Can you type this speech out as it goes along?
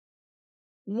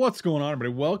What's going on,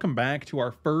 everybody? Welcome back to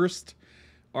our first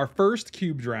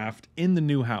cube draft in the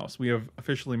new house. We have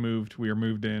officially moved. We are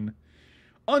moved in.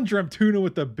 Undreamt Tuna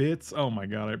with the bits. Oh my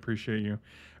god, I appreciate you.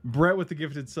 Brett with the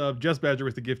gifted sub. Just Badger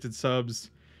with the gifted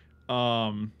subs.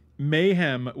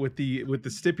 Mayhem with the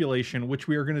stipulation, which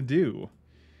we are gonna do.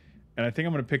 And I think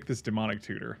I'm gonna pick this demonic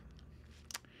tutor.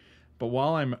 But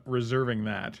while I'm reserving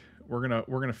that, we're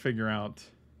gonna figure out.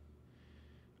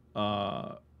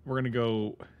 We're gonna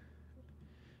go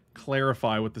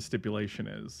clarify what the stipulation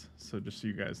is. So just so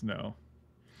you guys know,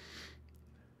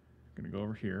 I'm gonna go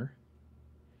over here.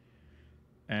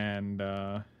 And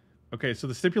okay, so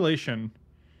the stipulation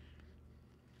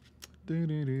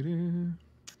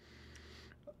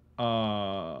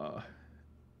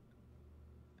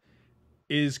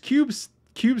is cube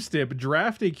stip,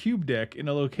 draft a cube deck in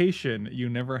a location you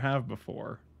never have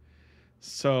before.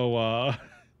 So I'm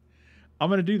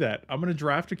gonna do that. I'm gonna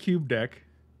draft a cube deck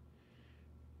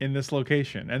in this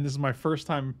location, and this is my first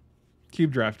time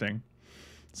cube drafting,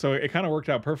 so it kind of worked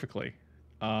out perfectly.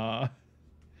 Was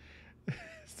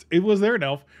there an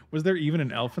elf? Was there even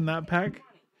an elf in that pack?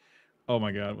 Oh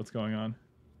my god, what's going on?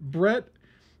 Brett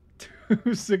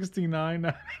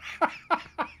 269.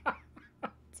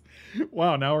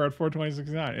 Wow, now we're at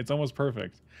 42069. It's almost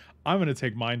perfect. I'm gonna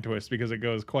take Mind Twist because it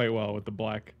goes quite well with the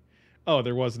black. Oh,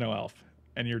 there was no elf,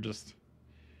 and you're just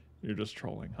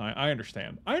trolling. I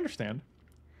understand. I understand.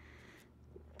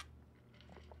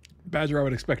 Badger, I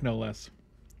would expect no less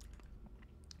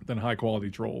than high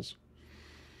quality trolls.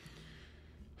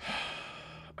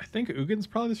 I think Ugin's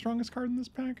probably the strongest card in this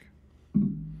pack.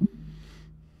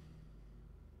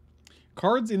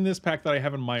 Cards in this pack that I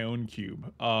have in my own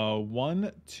cube.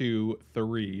 1, 2,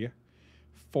 3,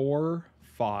 4,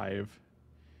 5,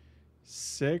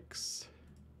 6,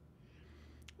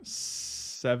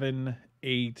 7,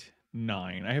 8,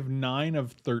 9. I have 9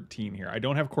 of 13 here. I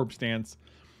don't have Corpse Dance.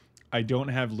 I don't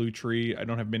have Lutri. I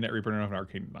don't have Midnight Reaper. I don't have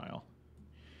Arcane Denial.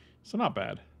 So not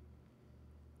bad.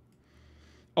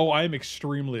 Oh, I am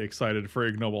extremely excited for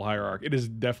Ignoble Hierarch. It is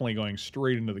definitely going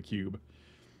straight into the cube.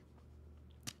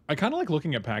 I kind of like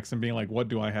looking at packs and being like, what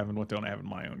do I have and what don't I have in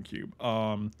my own cube?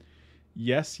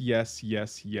 Yes, yes,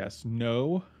 yes, yes.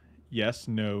 No. Yes,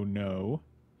 no, no.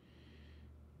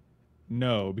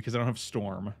 No, because I don't have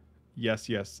Storm. Yes,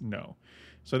 yes, no.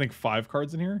 So I think 5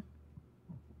 cards in here.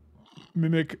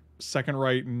 Mimic, Second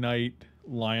Right, Knight,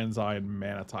 Lion's Eye, and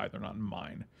Manatide. They're not in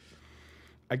mine.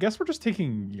 I guess we're just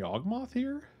taking Yawgmoth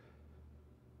here.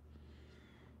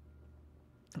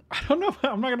 I don't know.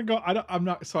 I'm not gonna go. I'm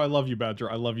not. So I love you,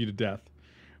 Badger. I love you to death,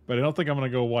 but I don't think I'm gonna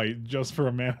go white just for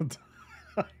a Manatide.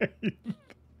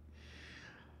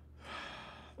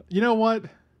 You know what,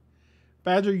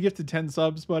 Badger? You gifted 10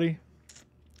 subs, buddy.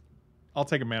 I'll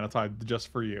take a Manatide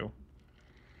just for you.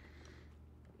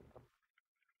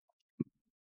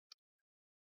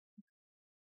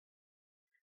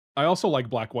 I also like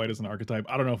black-white as an archetype.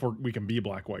 I don't know if we can be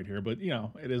black-white here, but, you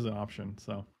know, it is an option,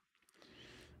 so.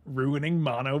 Ruining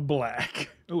mono black.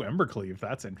 Oh, Embercleave.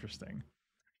 That's interesting.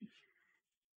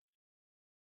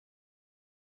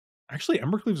 Actually,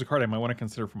 Embercleave's a card I might want to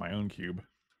consider for my own cube.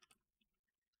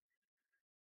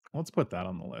 Let's put that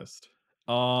on the list.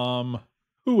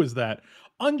 Who is that?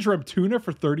 Undreamt Tuna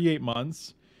for 38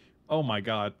 months. Oh my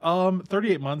god.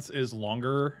 38 months is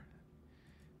longer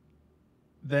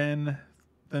than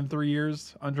 3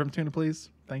 years. Undreamt Tuna, please.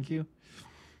 Thank you.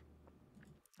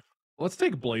 Let's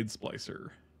take Blade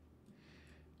Splicer.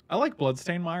 I like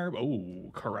Bloodstained Mire.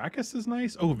 Oh, Caracas is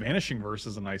nice. Oh, Vanishing Verse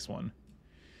is a nice one.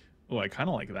 Oh, I kind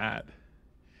of like that.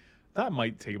 That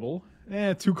might table.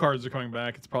 2 cards are coming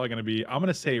back. It's probably going to be... I'm going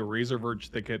to say Razor Verge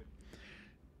Thicket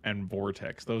and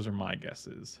Vortex. Those are my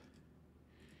guesses.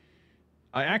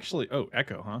 I actually... Oh,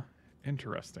 Echo, huh?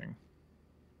 Interesting.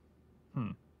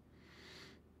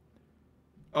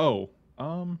 Oh,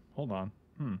 hold on.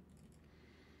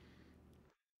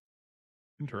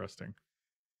 Interesting.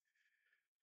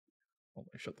 Hold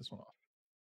on, shut this one off.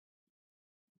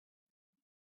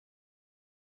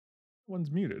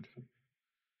 One's muted.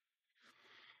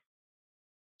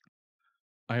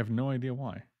 I have no idea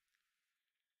why.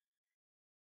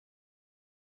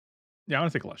 Yeah, I'm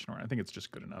going to take Leshnorn. I think it's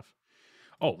just good enough.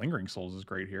 Oh, Lingering Souls is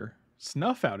great here.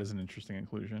 Snuff Out is an interesting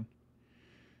inclusion.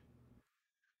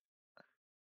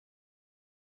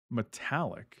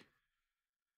 Metallic.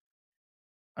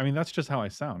 I mean, that's just how I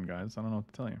sound, guys. I don't know what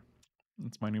to tell you.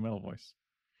 It's my new metal voice.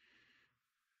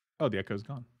 Oh, the echo's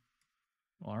gone.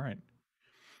 All right.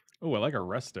 Oh, I like our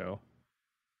Resto.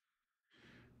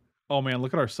 Oh, man,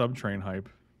 look at our Subtrain hype.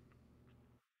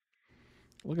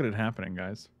 Look at it happening,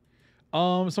 guys.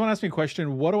 Someone asked me a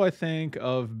question. What do I think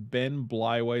of Ben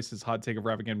Blyweiss's hot take of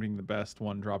Ravagam being the best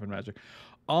one drop in Magic?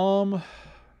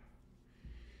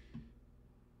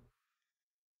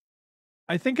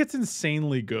 I think it's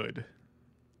insanely good.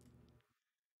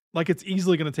 Like, it's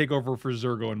easily going to take over for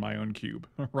Zergo in my own cube,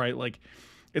 right? Like,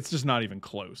 it's just not even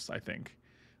close, I think.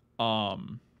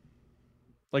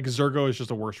 Like, Zergo is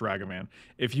just a worse Ragavan.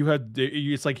 If you had,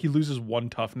 it's like he loses one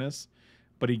toughness,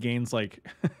 but he gains, like,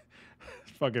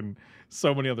 fucking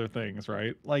so many other things,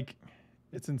 right? Like,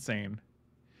 it's insane.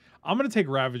 I'm going to take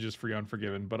Ravages for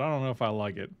Unforgiven, but I don't know if I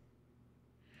like it.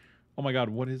 Oh my god,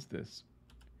 what is this?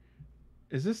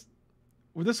 Is this...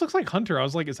 Well, this looks like Hunter. I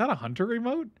was like, is that a Hunter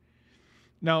emote?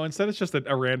 No, instead it's just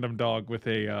a random dog with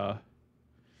a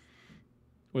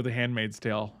Handmaid's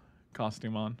Tale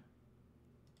costume on.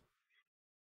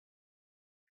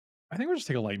 I think we'll just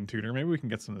take a Light and Tutor. Maybe we can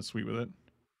get something sweet with it.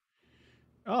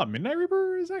 Oh, Midnight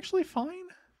Reaper is actually fine.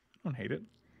 I don't hate it.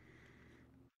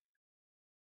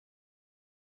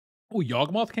 Oh,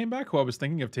 Yawgmoth came back, who I was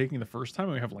thinking of taking the first time,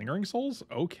 and we have Lingering Souls?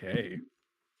 Okay.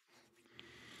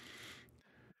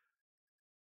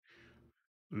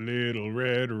 Little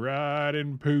Red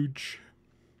Riding Pooch.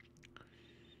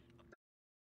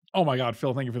 Oh my god,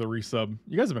 Phil, thank you for the resub.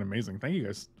 You guys have been amazing. Thank you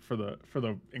guys for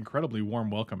the incredibly warm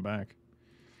welcome back.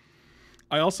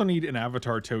 I also need an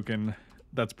avatar token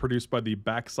that's produced by the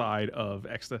backside of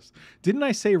Exodus. Didn't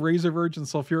I say Razor Verge and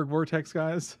Sulfuric Vortex,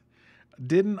 guys?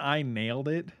 Didn't I nailed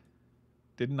it?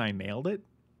 Didn't I nailed it?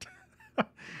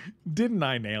 Didn't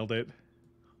I nailed it?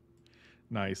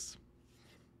 Nice.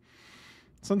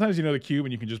 Sometimes you know the cube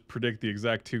and you can just predict the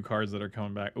exact 2 cards that are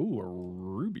coming back. Ooh, a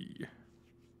Ruby.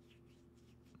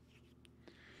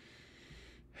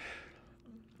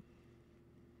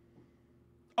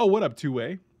 Oh, what up,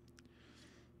 2-way?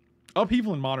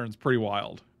 Upheaval in Modern's pretty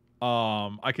wild.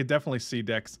 I could definitely see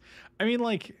decks. I mean,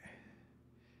 like,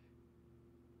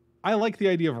 I like the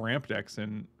idea of ramp decks,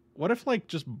 and what if, like,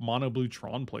 just Mono Blue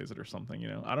Tron plays it or something, you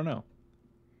know? I don't know.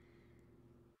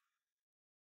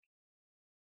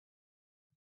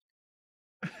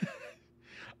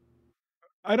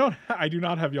 I do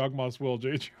not have Yawgmoth's Will,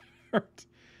 JJ.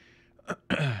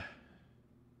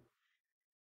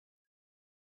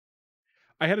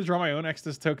 I had to draw my own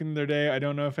Exodus token the other day. I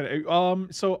don't know if it...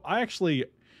 So I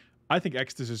think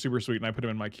Exodus is super sweet, and I put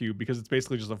him in my cube because it's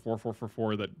basically just a 4/4 for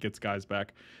 4 that gets guys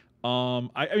back. I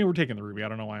mean, we're taking the Ruby. I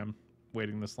don't know why I'm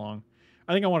waiting this long.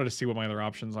 I think I wanted to see what my other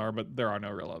options are, but there are no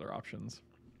real other options.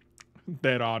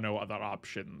 There are no other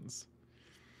options.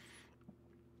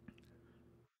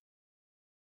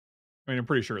 I mean, I'm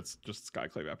pretty sure it's just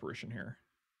Skyclave Apparition here.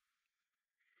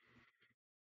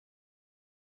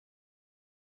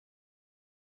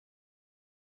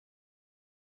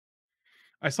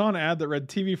 I saw an ad that read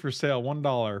TV for sale,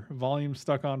 $1, volume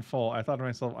stuck on full. I thought to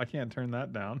myself, I can't turn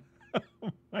that down.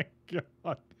 Oh my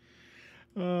god.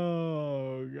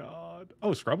 Oh god.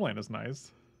 Oh, Scrubland is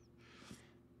nice.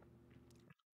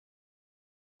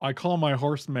 I call my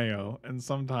horse Mayo, and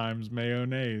sometimes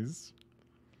mayonnaise.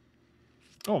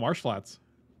 Oh, Marsh Flats.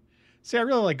 See, I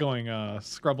really like going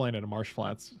Scrubland into Marsh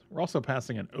Flats. We're also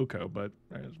passing an Oko, but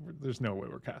there's no way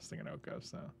we're casting an Oko,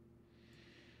 so.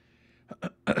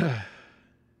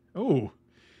 Ooh.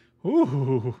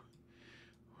 Ooh.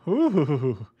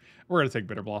 Ooh. We're going to take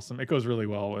Bitter Blossom. It goes really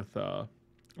well with...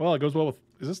 well, it goes well with...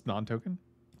 Is this non-token?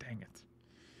 Dang it.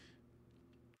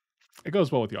 It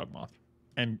goes well with Yawgmoth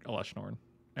and Aleshnorn,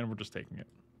 and we're just taking it.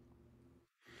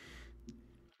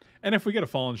 And if we get a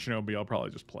Fallen Shinobi, I'll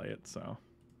probably just play it, so...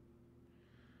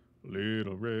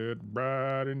 Little Red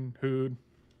Riding Hood.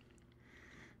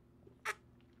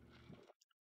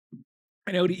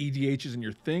 I know the EDH isn't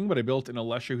your thing, but I built an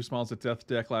Alessia Who Smiles at Death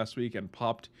deck last week and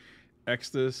popped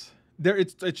Exodus.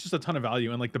 It's just a ton of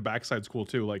value, and like the backside's cool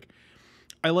too. Like,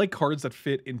 I like cards that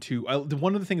fit into...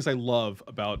 one of the things I love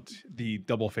about the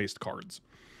double-faced cards,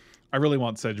 I really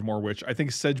want Sedgemoor Witch. I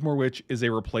think Sedgemoor Witch is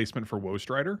a replacement for Woe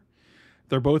Strider.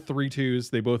 They're both 3/2s.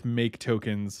 They both make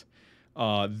tokens.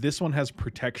 This one has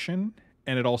protection,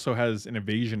 and it also has an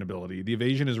evasion ability. The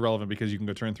evasion is relevant because you can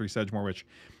go turn 3 Sedgemoor Witch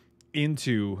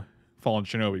into Fallen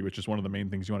Shinobi, which is one of the main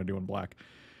things you want to do in black.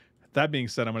 That being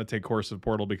said, I'm going to take Course of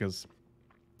Portal because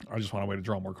I just want a way to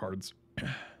draw more cards.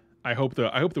 I hope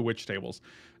the Witch tables.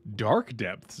 Dark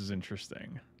Depths is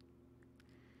interesting.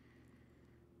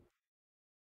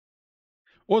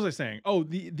 What was I saying? Oh,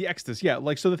 the Exodus. Yeah,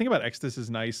 like, so the thing about Exodus is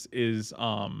nice is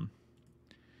I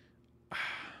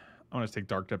want to take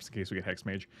Dark Depths in case we get Hex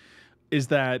Mage. Is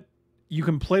that you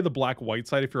can play the black-white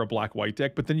side if you're a black-white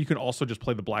deck, but then you can also just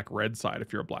play the black-red side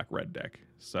if you're a black-red deck.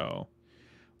 So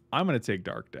I'm going to take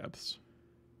Dark Depths.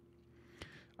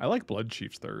 I like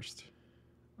Bloodchief's Thirst.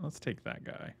 Let's take that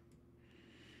guy.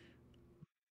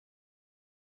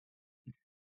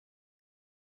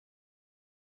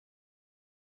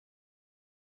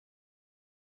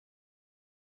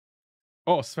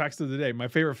 Oh, facts of the day. My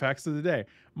favorite facts of the day.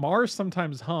 Mars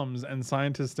sometimes hums and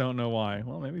scientists don't know why.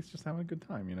 Well, maybe it's just having a good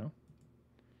time, you know?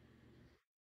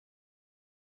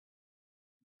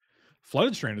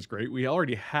 Flooded Strand is great. We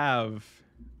already have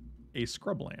a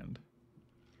scrubland.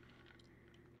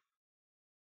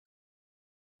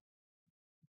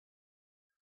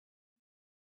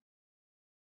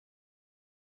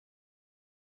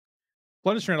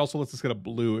 Flooded Strand also lets us get a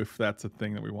blue if that's a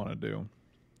thing that we want to do.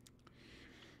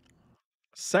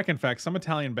 Second fact, some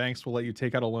Italian banks will let you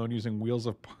take out a loan using wheels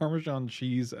of Parmesan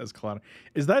cheese as collateral.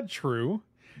 Is that true?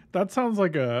 That sounds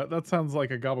like a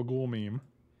gabagool meme.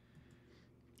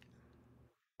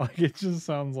 Like it just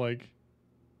sounds like.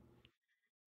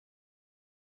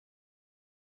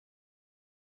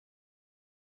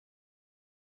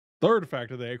 Third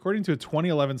fact of the day, according to a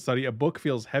 2011 study, a book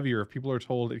feels heavier if people are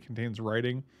told it contains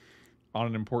writing on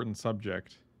an important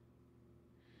subject.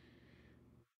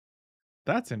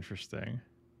 That's interesting.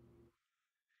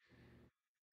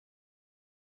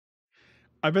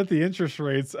 I bet the interest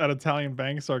rates at Italian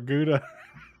banks are Gouda.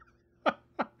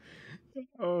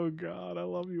 Oh god, I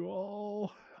love you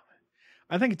all.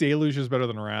 I think Deluge is better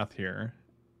than Wrath here.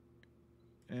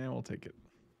 And we'll take it.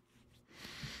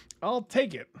 I'll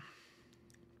take it.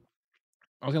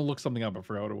 I was gonna look something up, I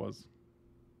forgot what it was.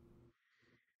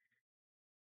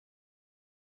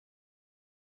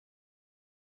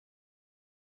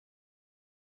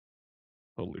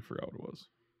 Totally forgot what it was.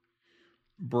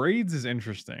 Braids is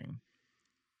interesting.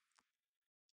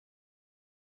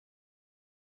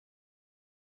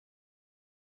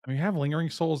 I mean, you have Lingering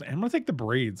Souls, and I'm gonna take the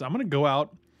braids. I'm gonna go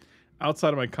outside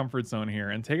of my comfort zone here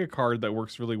and take a card that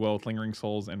works really well with Lingering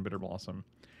Souls and Bitter Blossom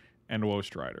and Woe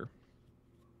Strider.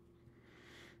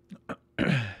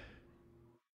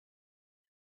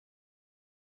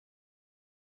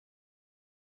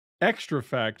 Extra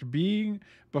fact: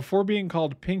 before being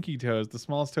called pinky toes, the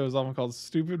smallest toe is often called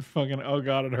stupid fucking. Oh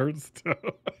god, it hurts toe.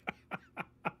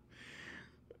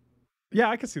 Yeah,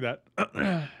 I can see that.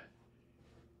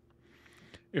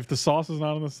 If the sauce is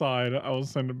not on the side, I will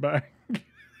send it back.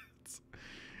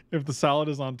 If the salad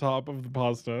is on top of the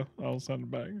pasta, I will send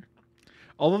it back.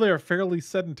 Although they are fairly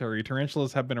sedentary,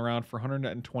 tarantulas have been around for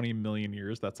 120 million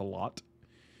years. That's a lot.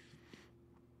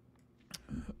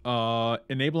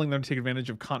 Enabling them to take advantage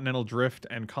of continental drift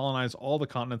and colonize all the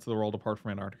continents of the world apart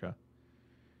from Antarctica.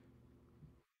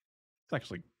 It's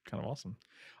actually kind of awesome.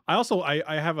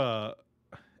 I have a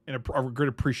great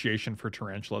appreciation for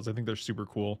tarantulas. I think they're super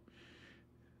cool.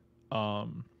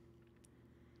 Um,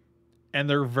 and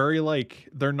they're very like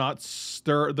they're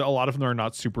a lot of them are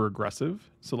not super aggressive.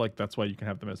 So like that's why you can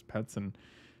have them as pets and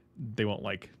they won't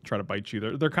like try to bite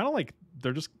you. They're kind of like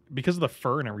they're just because of the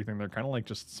fur and everything. They're kind of like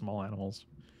just small animals.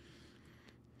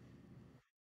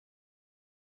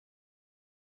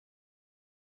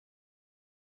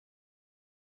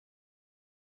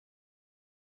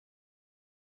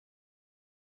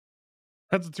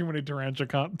 That's too many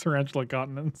tarantula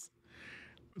continents.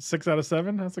 6 out of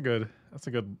 7. That's a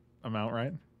good amount,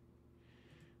 right?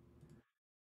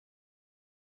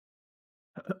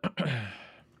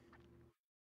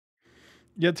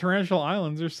 Yeah, tarantula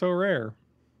islands are so rare.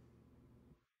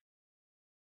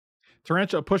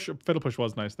 Tarantula push fiddle push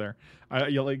was nice there.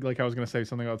 Like I was gonna say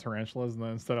something about tarantulas, and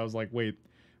then instead I was like, wait,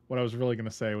 what I was really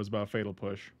gonna say was about fatal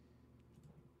push.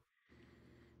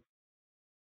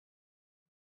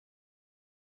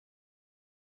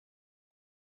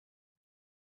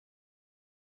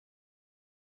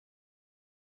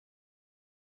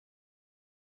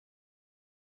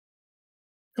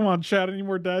 Come on, Chad. Any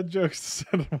more dad jokes to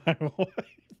send to my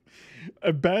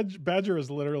wife? Badger is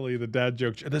literally the dad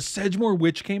joke. The Sedgemoor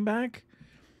witch came back.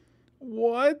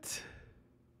 What?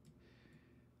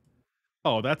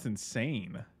 Oh, that's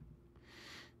insane.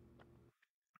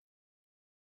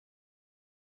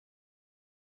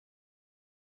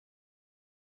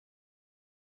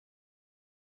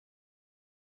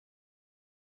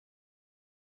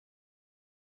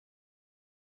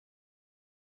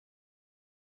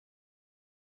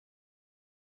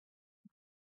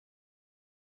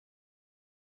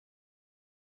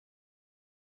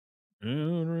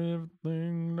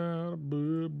 Everything that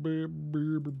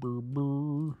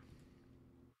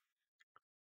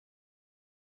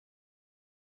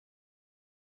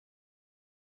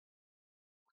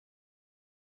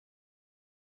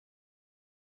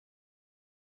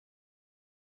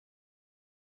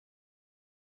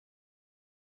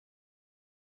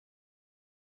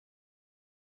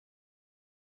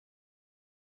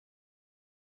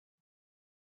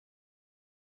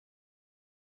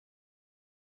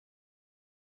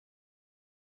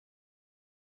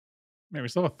Man, we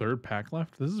still have a third pack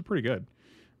left. This is pretty good.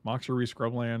 Moxery,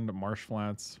 Scrubland, Marsh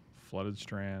Flats, Flooded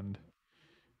Strand.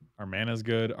 Our mana's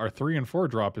good. Our 3 and 4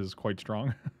 drop is quite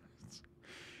strong.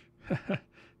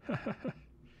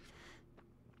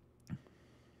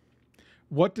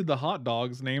 What did the hot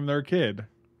dogs name their kid?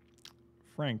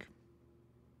 Frank.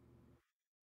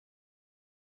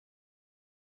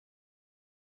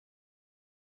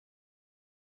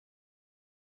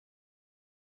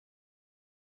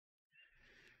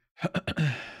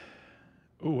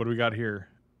 Ooh, what do we got here?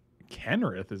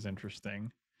 Kenrith is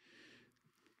interesting.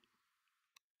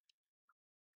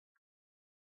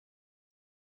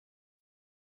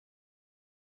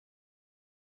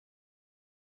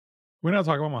 We're not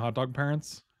talking about my hot dog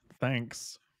parents.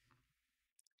 Thanks.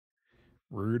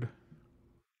 Rude.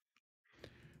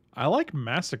 I like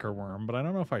Massacre Worm, but I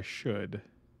don't know if I should.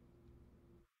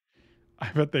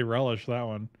 I bet they relish that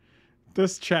one.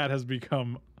 This chat has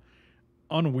become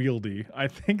unwieldy. I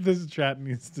think this chat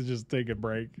needs to just take a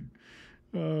break.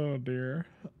 Oh dear.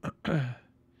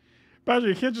 Badger,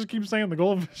 you can't just keep saying the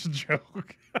goldfish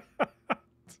joke.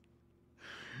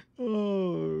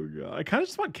 Oh god. I kind of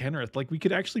just want Kenrith. Like we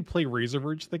could actually play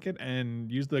Razorverge Thicket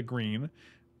and use the green.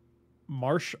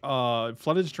 Marsh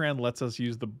Flooded Strand lets us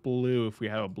use the blue if we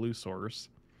have a blue source.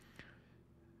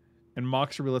 And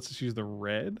Moxery lets us use the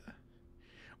red.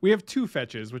 We have 2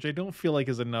 fetches, which I don't feel like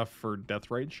is enough for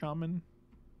Deathrite Shaman.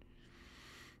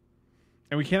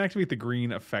 And we can't activate the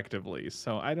green effectively.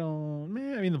 So I don't...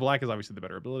 I mean, the black is obviously the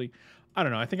better ability. I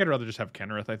don't know. I think I'd rather just have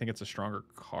Kenrith. I think it's a stronger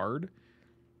card.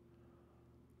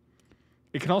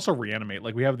 It can also reanimate.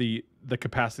 Like, we have the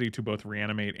capacity to both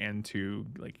reanimate and to,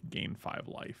 like, gain 5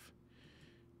 life.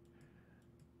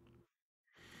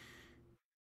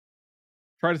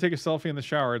 Try to take a selfie in the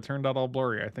shower. It turned out all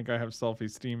blurry. I think I have selfie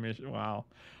steam issue. Wow.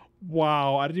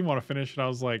 Wow. I didn't even want to finish it. I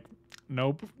was like,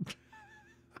 nope.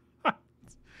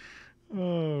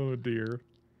 Oh, dear.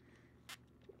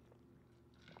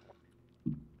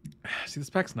 See, this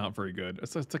pack's not very good.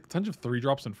 It's like a ton of 3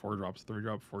 drops and 4 drops. 3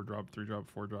 drop, 4 drop, 3 drop,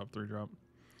 4 drop, 3 drop.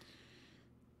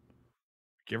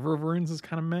 Giver of Runes is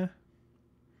kind of meh.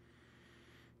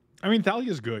 I mean,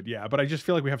 Thalia's good, yeah, but I just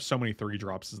feel like we have so many 3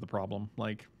 drops is the problem.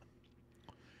 Like,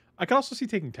 I could also see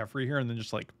taking Teferi here and then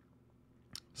just, like,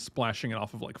 splashing it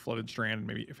off of, like, Flooded Strand and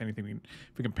maybe, if anything,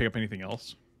 if we can pick up anything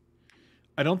else.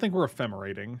 I don't think we're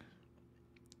ephemerating.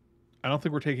 I don't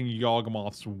think we're taking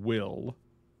Yawgmoth's Will.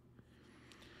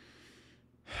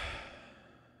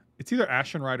 It's either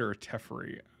Ashen Rider or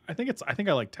Teferi. I think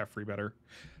I like Teferi better.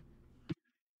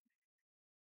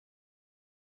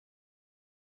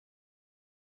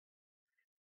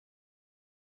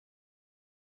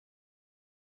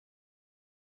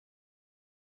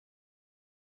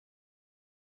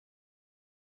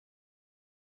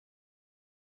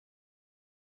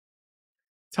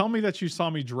 Tell me that you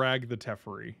saw me drag the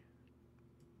Teferi.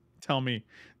 Tell me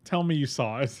you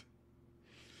saw it.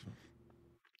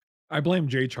 I blame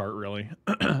J Chart really.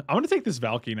 I want to take this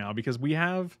Valky now because we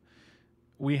have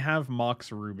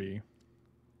Mox Ruby.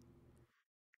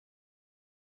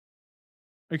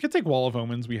 We could take Wall of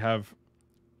Omens. We have.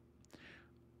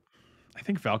 I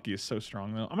think Valky is so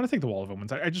strong though. I'm gonna take the Wall of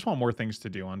Omens. I just want more things to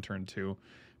do on turn 2.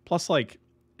 Plus, like,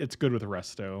 it's good with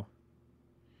Resto.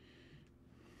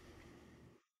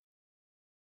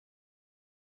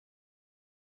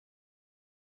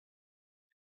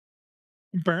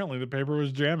 Apparently, the paper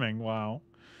was jamming. Wow.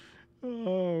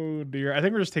 Oh dear. I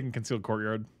think we're just taking Concealed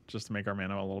Courtyard just to make our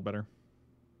mana a little better.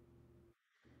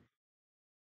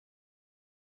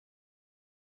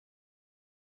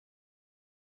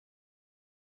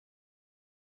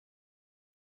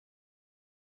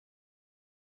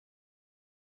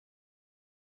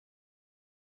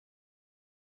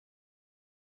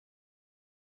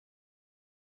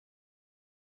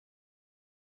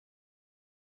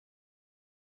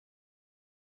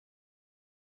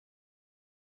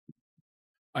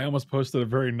 I almost posted a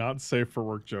very not safe for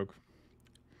work joke.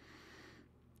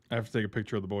 I have to take a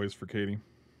picture of the boys for Katie.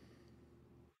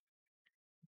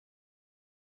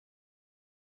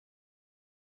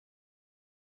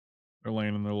 They're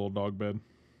laying in their little dog bed.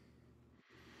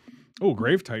 Oh,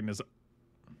 Grave Titan is.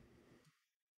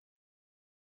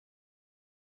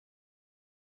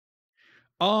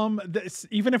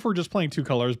 Even if we're just playing 2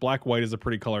 colors, black white is a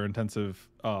pretty color intensive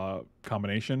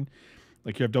combination.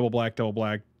 Like you have double black,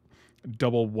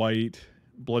 double white,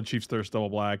 Blood Chief's Thirst, double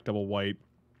black, double white.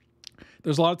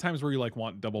 There's a lot of times where you like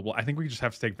want double black. I think we just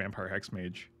have to take Vampire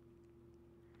Hexmage.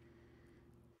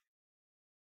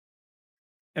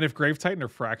 And if Grave Titan or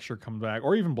Fracture come back,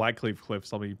 or even Blackcleave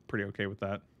Cliffs, I'll be pretty okay with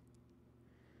that.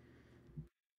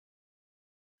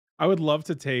 I would love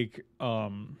to take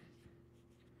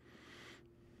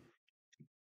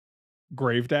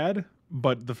Grave Dad,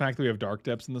 but the fact that we have Dark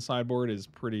Depths in the sideboard is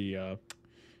pretty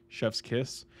chef's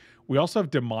kiss. We also have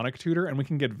Demonic Tutor, and we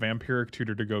can get Vampiric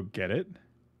Tutor to go get it.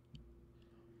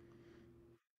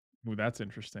 Ooh, that's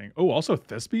interesting. Oh, also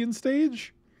Thespian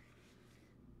Stage?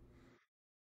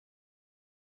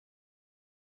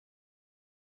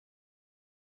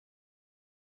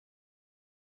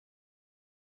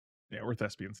 Yeah, we're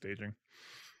Thespian Staging.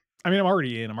 I mean, I'm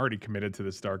already in. I'm already committed to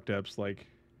this Dark Depths. Like,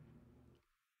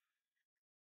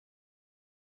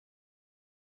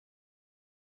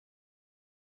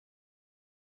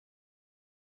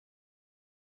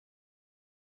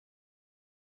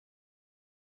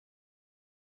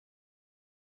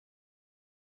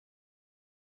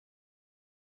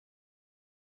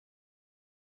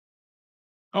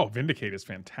 oh, Vindicate is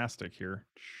fantastic here.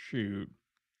 Shoot.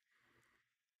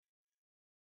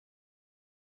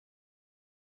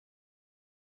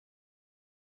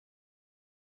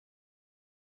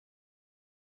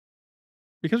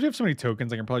 Because we have so many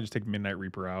tokens, I can probably just take Midnight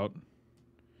Reaper out.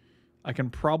 I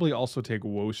can probably also take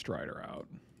Woe Strider out.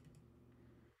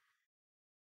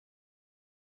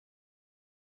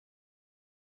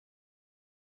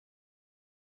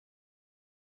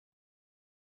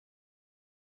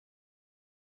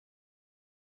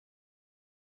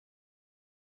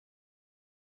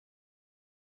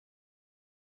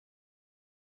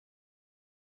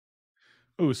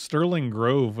 Oh, Sterling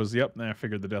Grove was, yep, I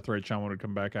figured the Deathrite Shaman would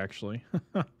come back, actually.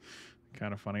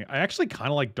 Kind of funny. I actually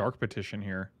kind of like Dark Petition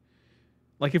here.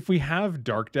 Like, if we have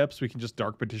Dark Depths, we can just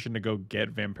Dark Petition to go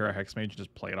get Vampira Hexmage and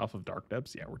just play it off of Dark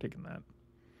Depths. Yeah, we're taking that.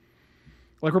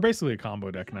 Like, we're basically a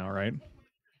combo deck now, right?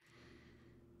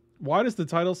 Why does the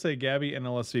title say Gaby and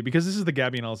LSV? Because this is the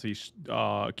Gaby and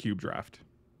LSV cube draft.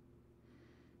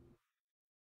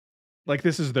 Like,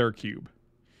 this is their cube,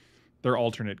 their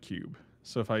alternate cube.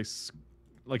 So if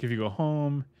like, if you go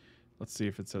home, let's see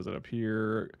if it says it up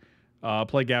here.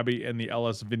 Play Gaby in the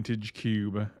LS Vintage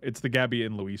cube. It's the Gaby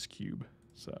and Luis cube.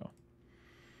 So,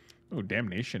 oh,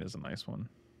 Damnation is a nice one.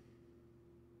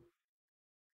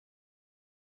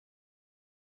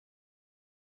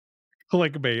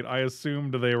 Clickbait. I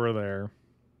assumed they were there.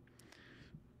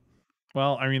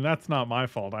 Well, I mean, that's not my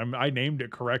fault. I named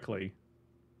it correctly.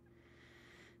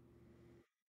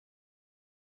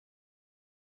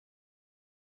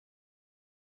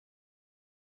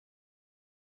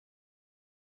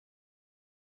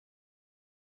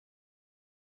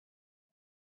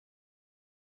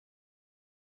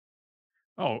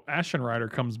 Oh, Ashen Rider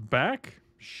comes back?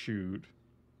 Shoot.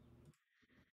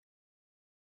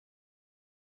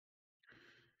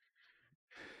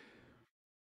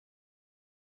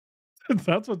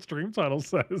 That's what stream title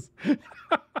says.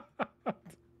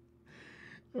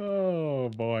 Oh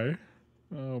boy.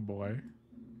 Oh boy.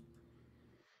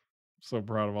 So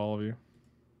proud of all of you.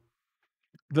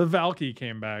 The Valky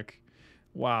came back.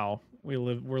 Wow. We're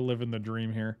living the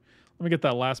dream here. Let me get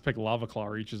that last pick Lava Claw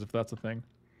reaches if that's a thing.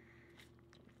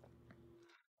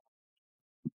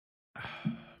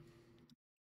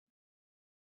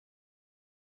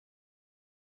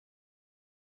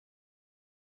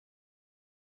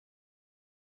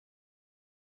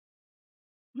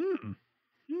 Hmm.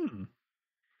 Hmm.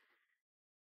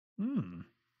 Hmm.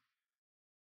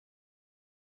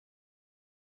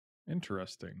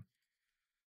 Interesting.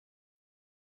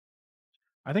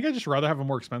 I think I'd just rather have a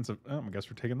more expensive. Oh, I guess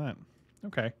we're taking that.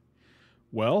 Okay.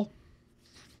 Well,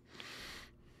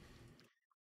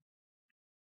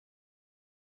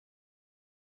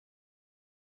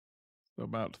 so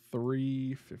about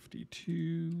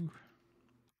 352.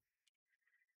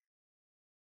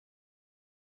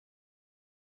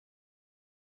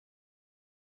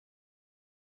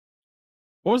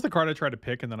 What was the card I tried to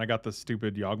pick and then I got the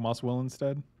stupid Yawgmoth's Will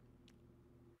instead?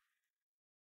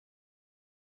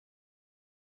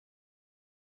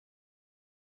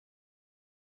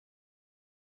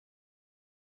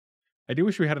 I do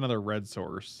wish we had another red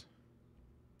source.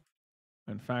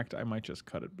 In fact, I might just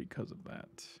cut it because of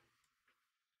that.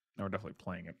 No, we're definitely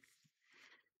playing it.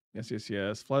 Yes, yes,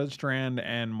 yes. Flooded Strand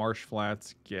and Marsh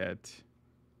Flats get.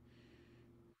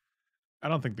 I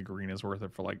don't think the green is worth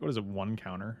it for, like, what is it, one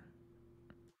counter?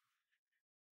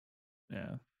 Yeah.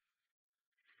 I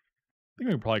think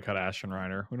we could probably cut Ashen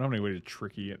Rider. We don't have any way to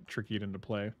tricky it into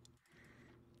play.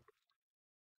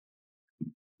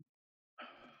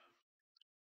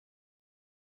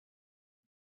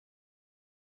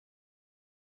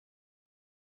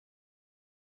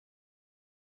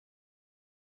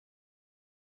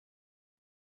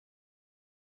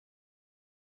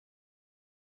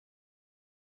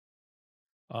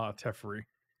 Teferi.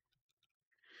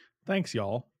 Thanks,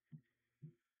 y'all.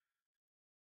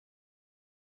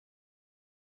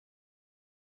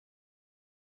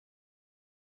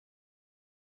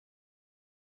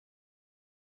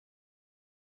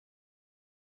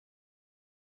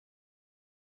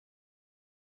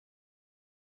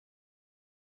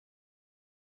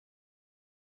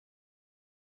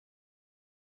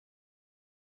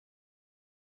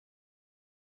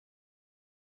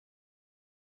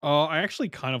 I actually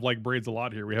kind of like braids a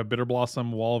lot here. We have Bitter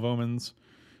Blossom, Wall of Omens,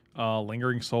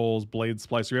 Lingering Souls, Blade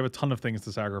Splicer. We have a ton of things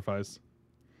to sacrifice.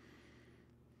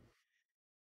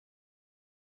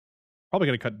 Probably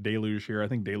gonna cut Deluge here. I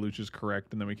think Deluge is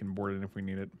correct, and then we can board it if we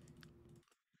need it.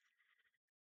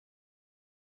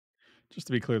 Just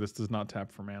to be clear, this does not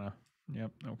tap for mana.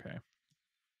 Yep, okay.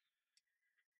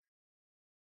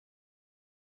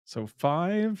 So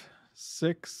 5,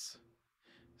 6,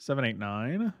 7, 8,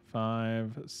 9.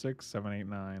 5, 6, 7, 8,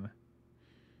 9.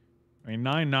 I mean,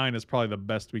 9, 9 is probably the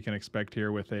best we can expect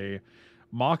here with a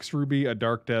Mox Ruby, a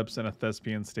Dark Depths, and a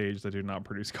Thespian stage that do not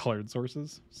produce colored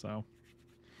sources. So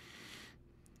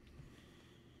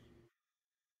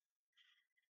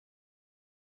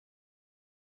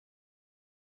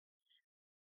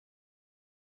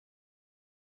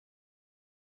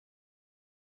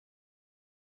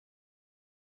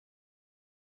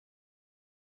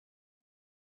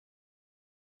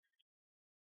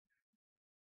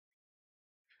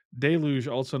Deluge,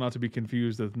 also not to be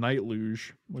confused with Night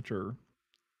Luge, which are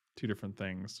two different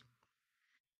things.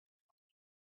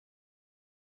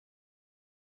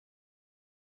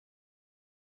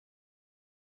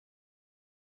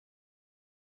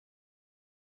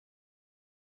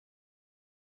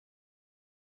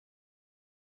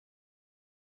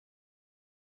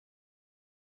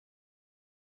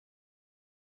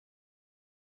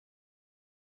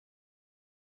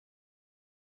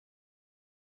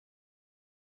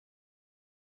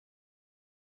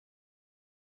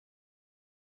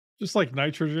 Just like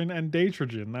nitrogen and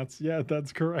datrogen.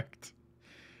 That's correct.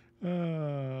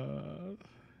 Uh,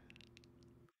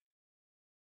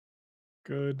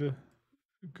 good,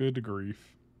 good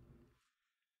grief.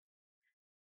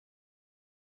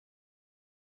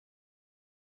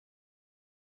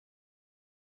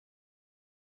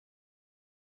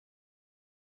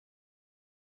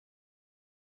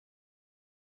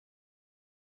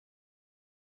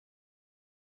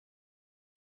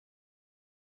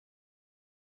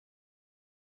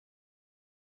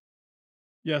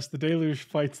 Yes, the Deluge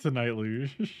fights the Night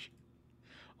Luge.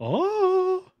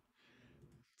 Oh,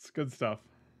 it's good stuff.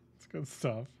 It's good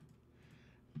stuff.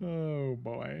 Oh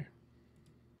boy.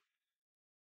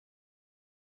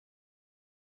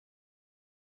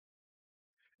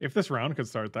 If this round could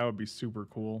start, that would be super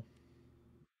cool.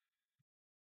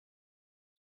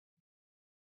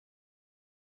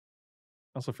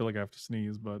 I also feel like I have to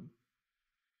sneeze, but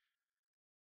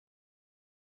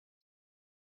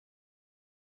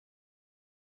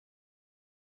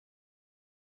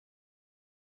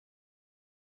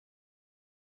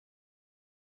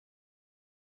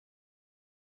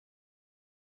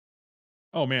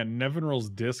oh man, Nevinral's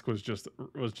disc was just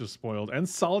spoiled. And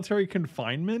solitary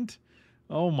confinement?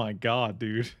 Oh my god,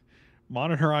 dude.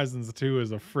 Modern Horizons 2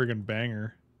 is a friggin'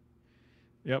 banger.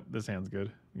 Yep, this hand's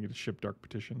good. You get a ship Dark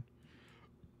Petition.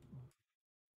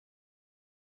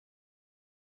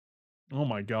 Oh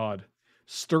my god.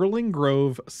 Sterling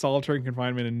Grove, Solitary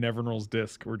Confinement, and Nevinral's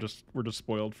disc. We're just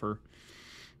spoiled for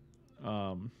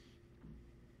um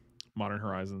Modern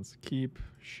Horizons. Keep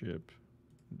ship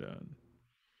done.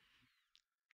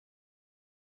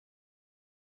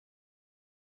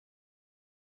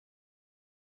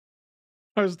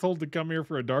 I was told to come here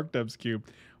for a Dark Depths cube.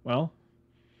 Well,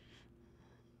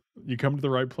 you come to the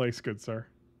right place, good sir.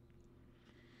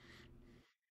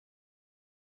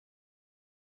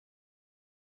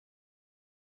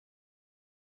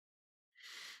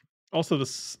 Also,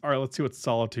 this. All right, let's see what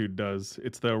Solitude does.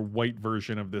 It's the white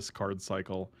version of this card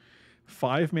cycle.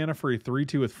 5 mana for a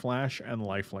 3/2 with Flash and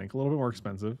Lifelink. A little bit more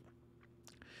expensive.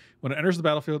 When it enters the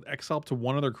battlefield, exile up to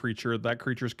one other creature. That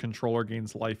creature's controller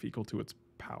gains life equal to its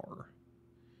power.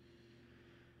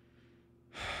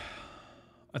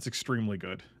 That's extremely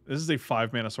good. This is a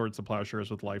 5 mana Swords to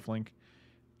Plowshares with Lifelink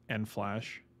and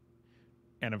Flash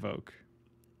and Evoke.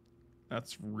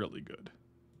 That's really good.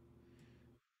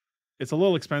 It's a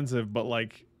little expensive, but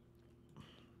like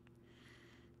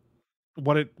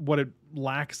what it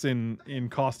lacks in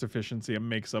cost efficiency, it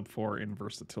makes up for in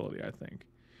versatility, I think.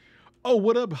 Oh,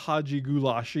 what up, Haji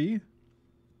Gulashi?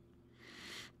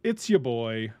 It's your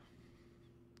boy,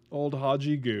 old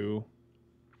Haji Goo.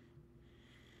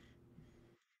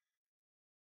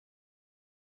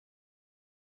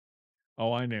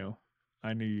 Oh, I knew.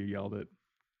 I knew you yelled it.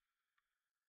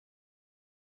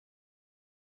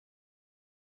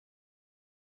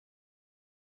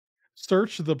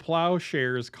 Search the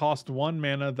Plowshares cost 1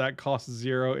 mana, that costs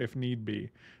 0 if need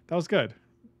be. That was good.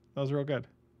 That was real good.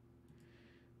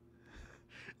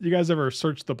 You guys ever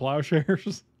search the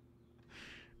Plowshares?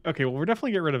 Okay, well, we're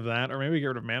definitely get rid of that, or maybe get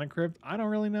rid of Mana Crypt. I don't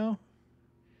really know.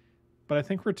 but I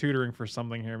think we're tutoring for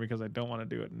something here because I don't want to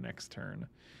do it next turn.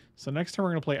 So next turn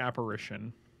we're going to play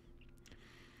Apparition.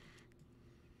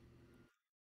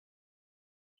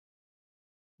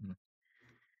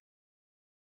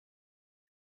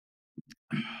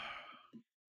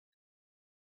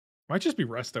 Might just be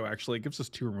Resto, actually. It gives us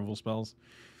 2 removal spells.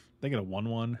 They get a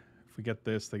 1/1. If we get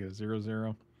this, they get a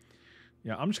 0/0.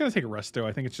 Yeah, I'm just going to take Resto.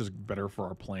 I think it's just better for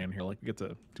our plan here. Like, we get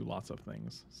to do lots of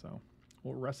things. So,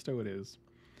 well, Resto it is.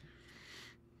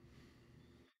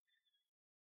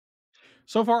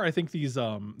 So far, I think these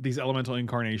elemental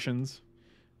incarnations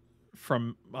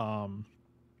from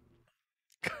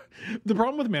the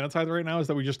problem with Mana Tithe right now is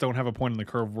that we just don't have a point in the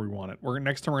curve where we want it.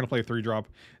 Next turn we're gonna play a 3-drop,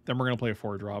 then we're gonna play a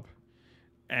 4-drop.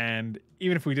 And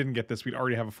even if we didn't get this, we'd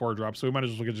already have a 4-drop, so we might as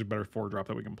well get just a better 4-drop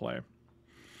that we can play.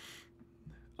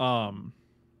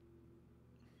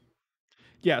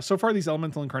 Yeah, so far these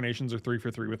elemental incarnations are 3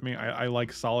 for 3 with me. I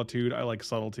like Solitude, I like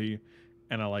Subtlety,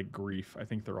 and I like Grief. I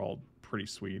think they're all pretty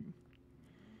sweet.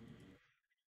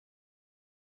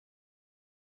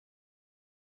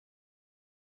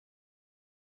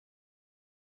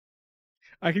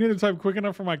 I can either type quick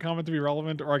enough for my comment to be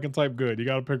relevant, or I can type good. You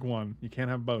gotta pick one. You can't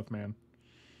have both, man.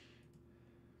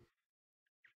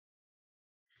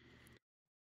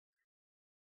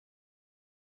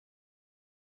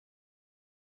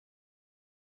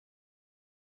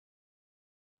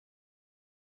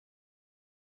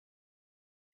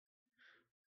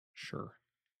 Sure.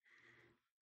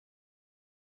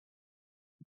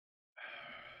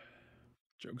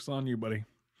 Joke's on you, buddy.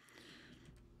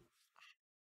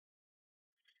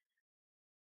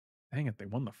 Dang it, they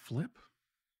won the flip?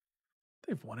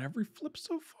 They've won every flip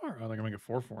so far. Oh, they're gonna make it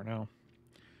 4-4 now.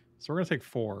 So we're gonna take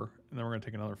 4, and then we're gonna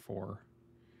take another 4.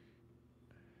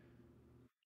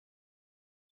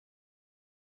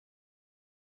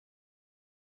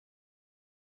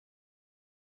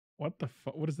 What the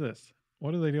fuck? What is this?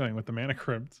 What are they doing with the Mana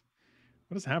Crypt?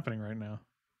 What is happening right now?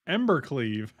 Ember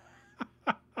Cleave.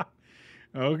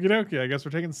 Okie dokie. I guess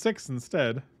we're taking 6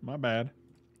 instead. My bad.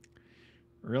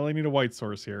 Really need a white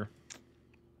source here.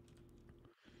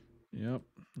 Yep.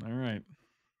 All right.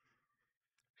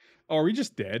 Oh, are we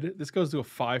just dead? This goes to a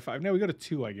 5/5. No, we go to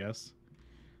 2, I guess.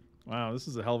 Wow, this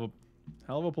is a hell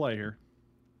of a play here.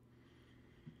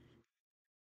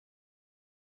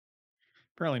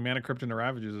 Apparently, Mana Crypt into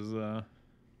Ravages is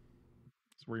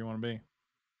where you want to be.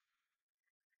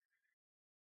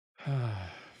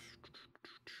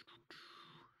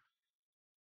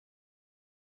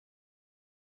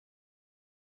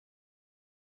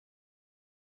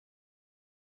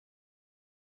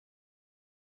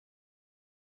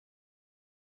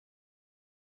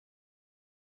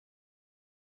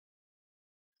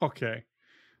 Okay,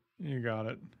 you got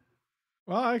it.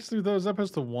 Well, actually, those that puts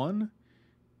to 1.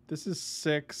 This is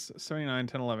 6, 79,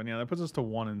 10, 11. Yeah, that puts us to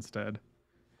 1 instead.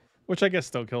 Which I guess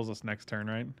still kills us next turn,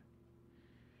 right?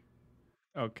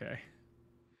 Okay.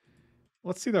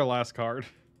 Let's see their last card.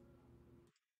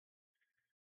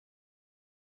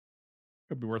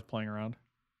 Could be worth playing around.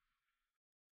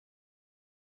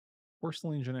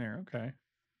 Porcelain Legionnaire. Okay.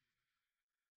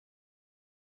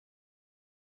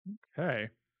 Okay.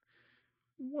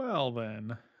 Well,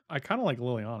 then. I kind of like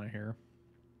Liliana here.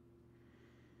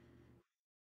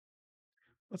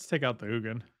 Let's take out the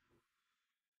Ugin.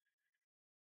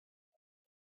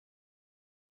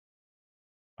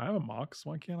 I have a Mox.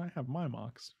 Why can't I have my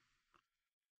Mox?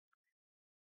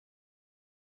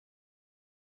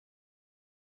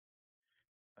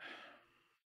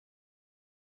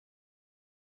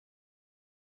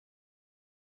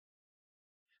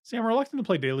 See, I'm reluctant to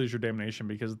play Deluge or Damnation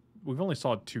because we've only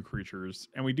saw 2 creatures,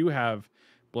 and we do have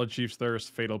Bloodchief's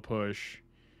Thirst, Fatal Push,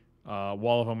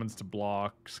 Wall of Omens to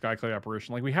block, Skyclay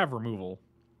Apparition. Like, we have removal.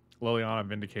 Liliana,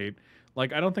 Vindicate.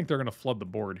 Like, I don't think they're going to flood the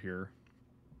board here.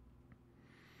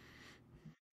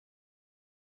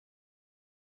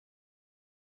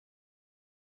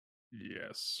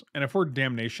 Yes. And if we're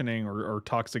damnationing or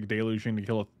toxic deluging to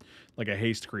kill like a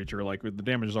haste creature, like the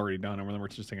damage is already done, and then we're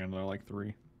just taking another like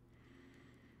 3.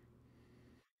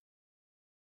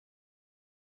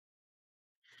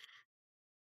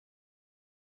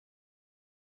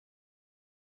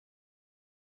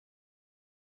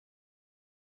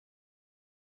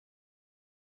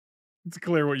 It's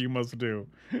clear what you must do.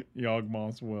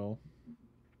 Yawgmoth's will.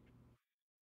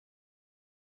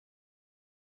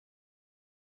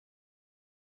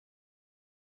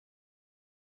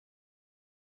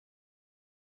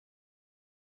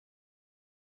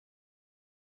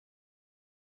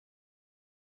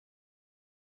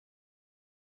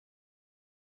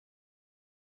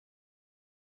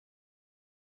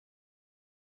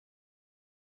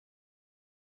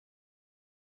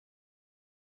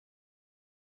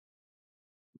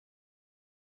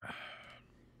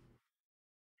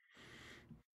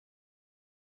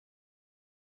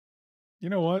 You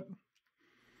know what?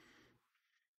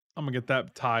 I'm gonna get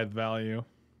that tithe value.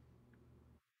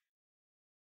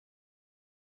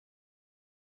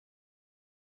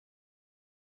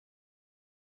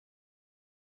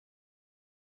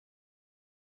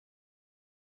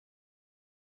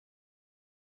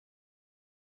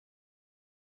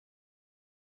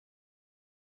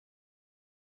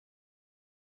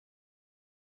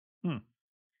 Hmm.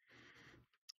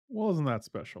 Well, isn't that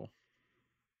special?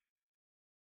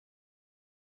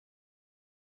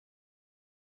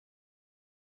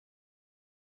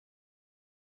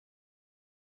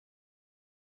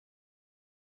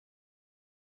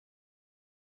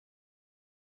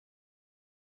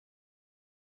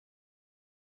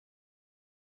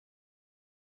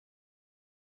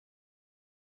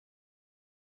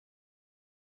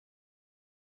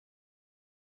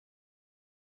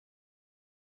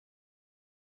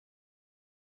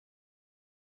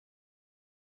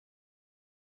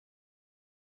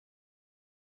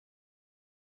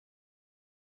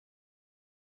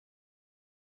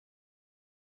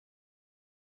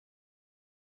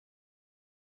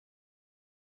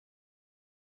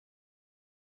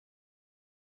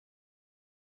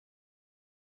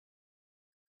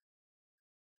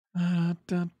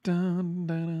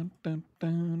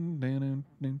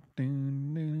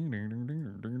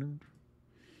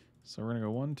 So we're gonna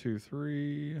go 1, 2,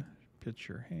 3. Pitch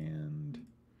your hand.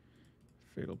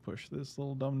 Fatal push this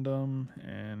little dum dum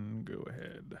and go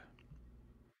ahead.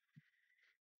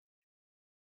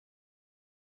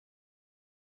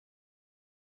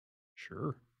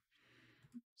 Sure.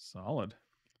 Solid.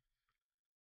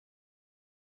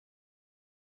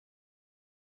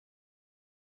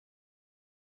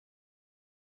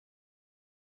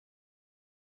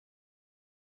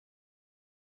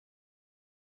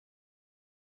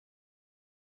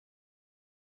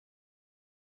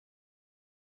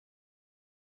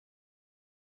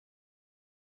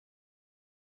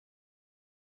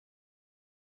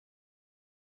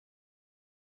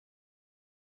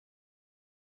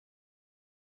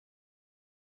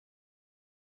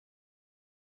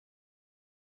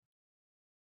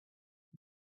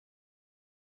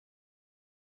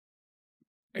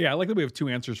 Yeah, I like that we have two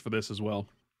answers for this as well.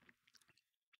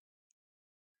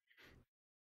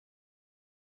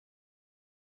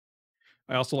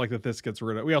 I also like that this gets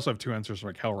rid of. We also have two answers for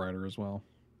like Hell Rider as well.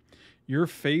 Your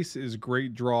face is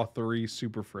great. Draw 3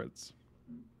 Super Fritz.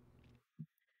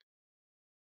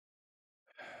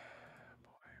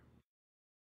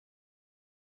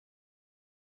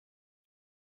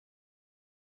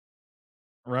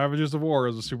 Ravages of War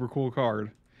is a super cool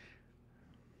card.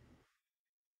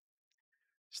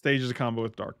 Stage is a combo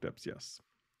with Dark Depths. Yes.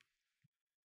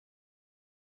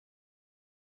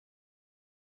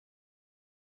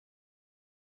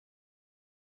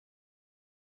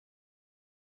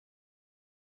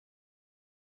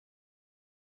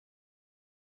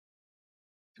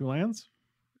 Two lands.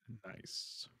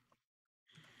 Nice.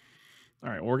 All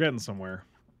right, well, we're getting somewhere.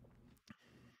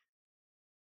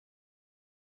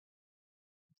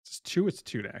 It's two. It's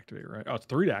two to activate, right? Oh, it's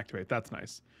three to activate. That's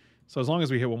nice. So as long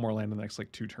as we hit one more land in the next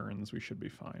like 2 turns, we should be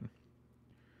fine.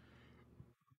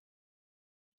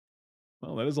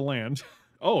 Well, that is a land.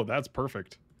 Oh, that's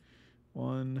perfect.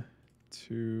 1,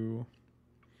 2,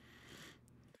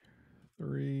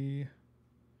 3.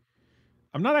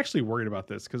 I'm not actually worried about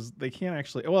this because they can't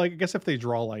actually. Well, I guess if they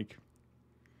draw like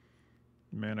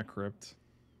Mana Crypt.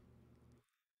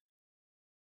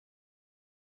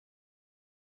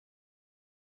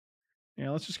 Yeah,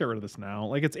 let's just get rid of this now.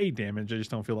 Like it's 8 damage. I just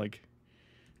don't feel like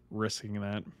risking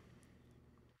that.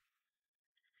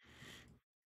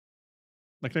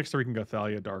 Like next turn we can go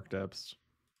Thalia Dark Depths.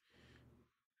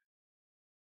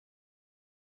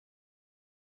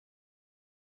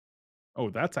 Oh,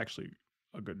 that's actually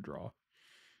a good draw.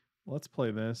 Let's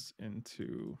play this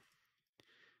into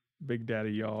Big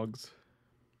Daddy Yogs.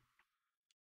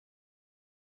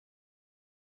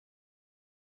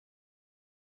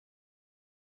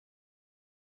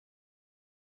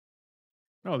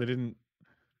 Oh, they didn't.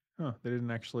 Huh? They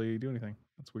didn't actually do anything.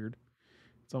 That's weird.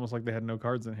 It's almost like they had no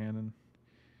cards in hand. And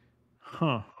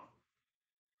huh?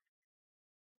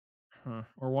 Huh?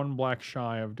 Or one black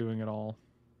shy of doing it all.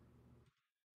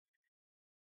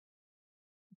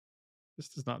 This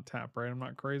does not tap, right? I'm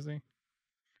not crazy.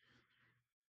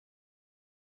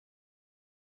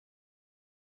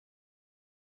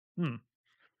 Hmm.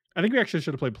 I think we actually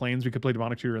should have played Plains. We could play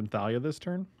Demonic Tutor and Thalia this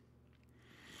turn.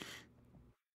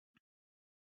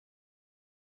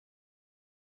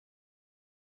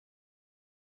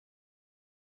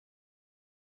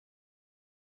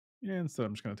 Yeah, instead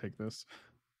I'm just going to take this.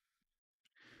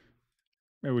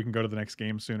 Maybe we can go to the next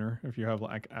game sooner if you have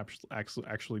like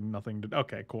actually nothing to.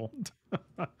 Okay, cool.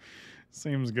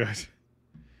 Seems good.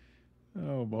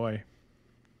 Oh boy.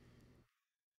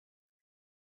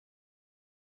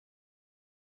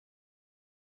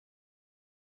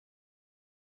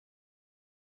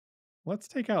 Let's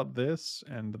take out this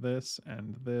and this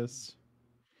and this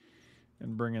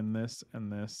and bring in this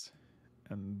and this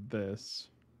and this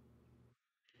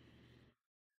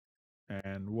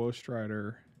and Woe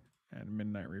Strider and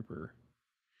Midnight Reaper.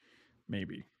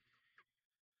 Maybe.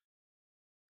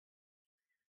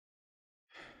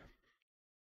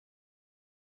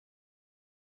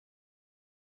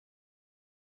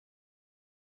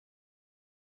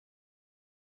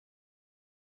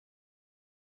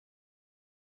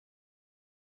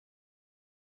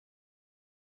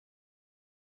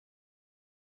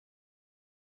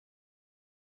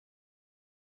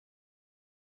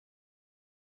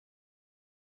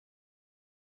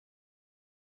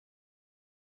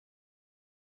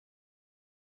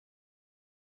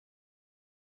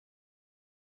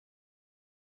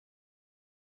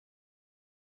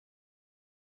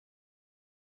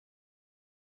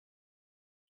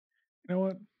 You know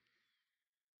what?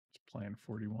 Just playing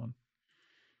 41.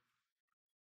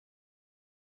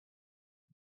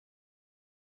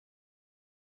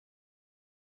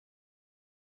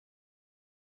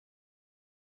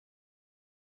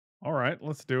 All right,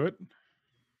 let's do it.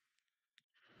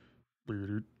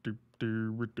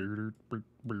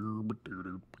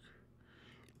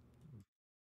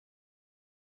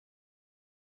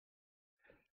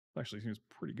 Actually seems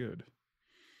pretty good.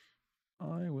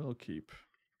 I will keep.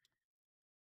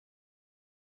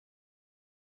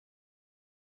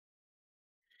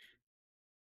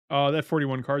 That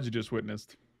 41 cards you just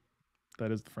witnessed.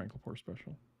 That is the Frank Lepore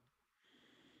special.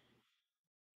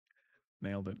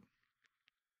 Nailed it.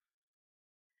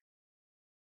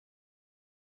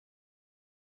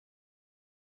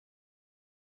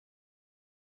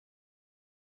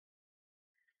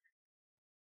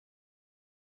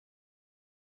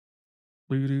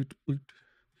 Why do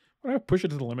I push it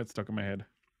to the limit stuck in my head?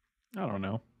 I don't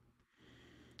know.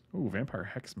 Ooh, Vampire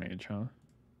Hex Mage, huh?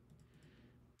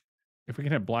 If we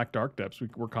can hit Black Dark Depths,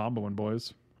 we're comboing,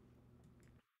 boys.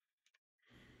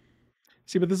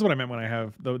 See, but this is what I meant when I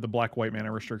have the black white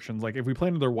mana restrictions. Like, if we play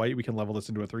another white, we can level this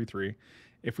into a 3/3.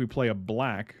 If we play a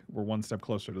black, we're one step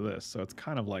closer to this. So it's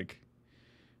kind of like,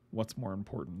 what's more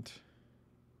important?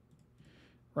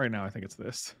 Right now, I think it's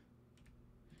this.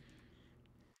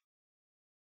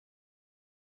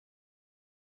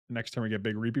 Next time we get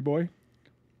Big Reapy Boy.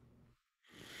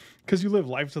 Because you live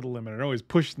life to the limit and always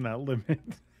pushing that limit.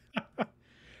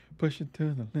 Push it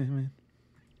to the limit.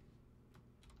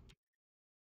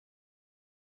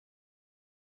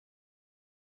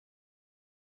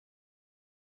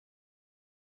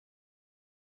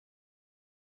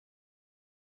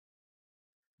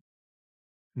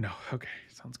 No, okay,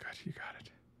 sounds good. You got it.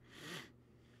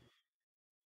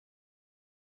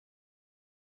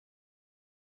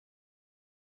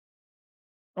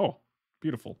 Oh,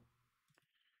 beautiful.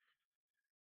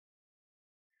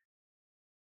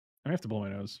 I have to blow my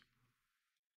nose.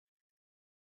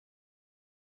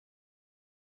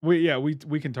 We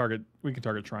can target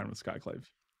Shrine with Skyclave.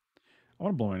 I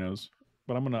want to blow my nose,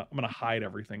 but I'm gonna hide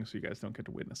everything so you guys don't get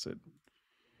to witness it.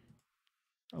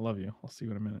 I love you. I'll see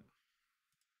you in a minute.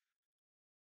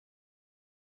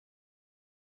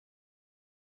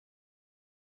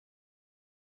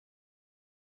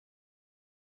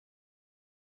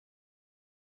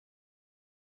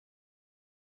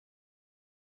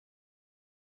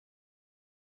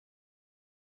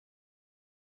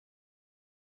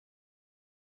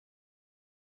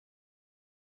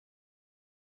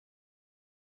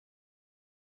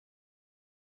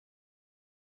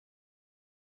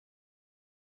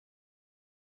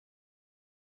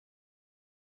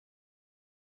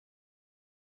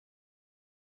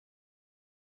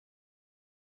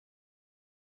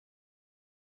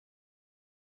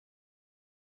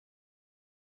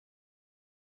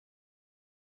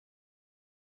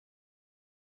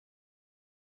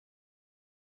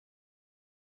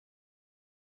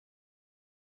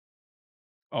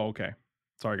 Oh, okay.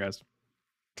 Sorry, guys.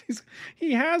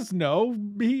 He has no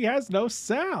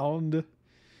sound.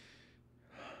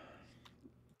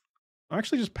 I'm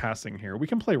actually just passing here. We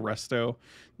can play Resto.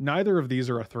 Neither of these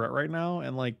are a threat right now,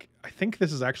 and like I think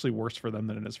this is actually worse for them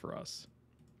than it is for us.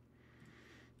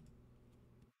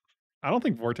 I don't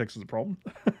think Vortex is a problem.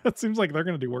 It seems like they're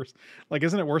gonna do worse. Like,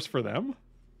 isn't it worse for them?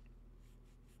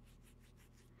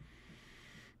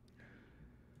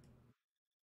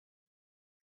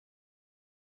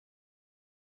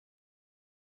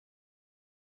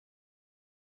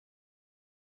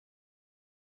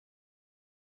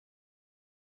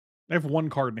 I have one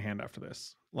card in hand after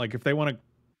this. Like, if they want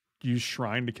to use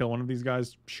Shrine to kill one of these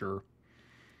guys, sure.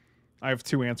 I have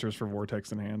 2 answers for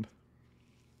Vortex in hand.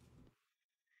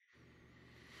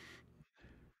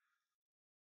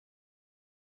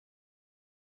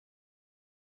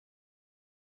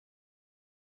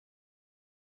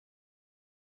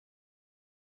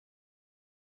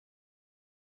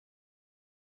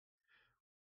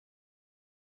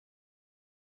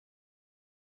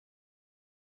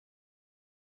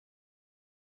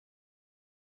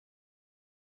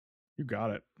 You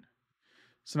got it.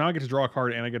 So now I get to draw a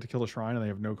card and I get to kill the Shrine and they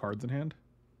have no cards in hand?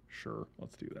 Sure,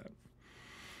 let's do that.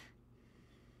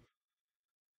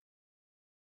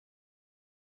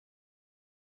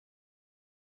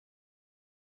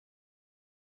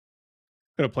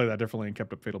 Could have played that differently and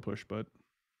kept up Fatal Push, but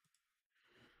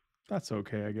that's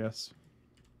okay, I guess.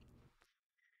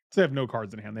 So they have no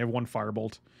cards in hand. They have 1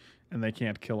 Firebolt, and they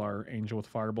can't kill our Angel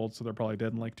with Firebolt, so they're probably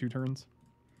dead in like 2 turns.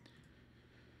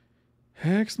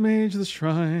 Hex Mage the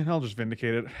Shrine. I'll just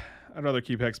Vindicate it. I'd rather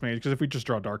keep Hex Mage, because if we just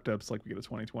draw Dark Depths, like we get a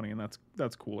 20/20, and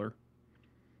that's cooler.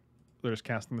 They're just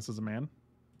casting this as a man.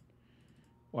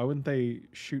 Why wouldn't they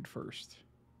shoot first?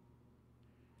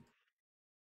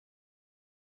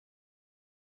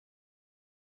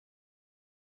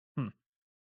 Hmm.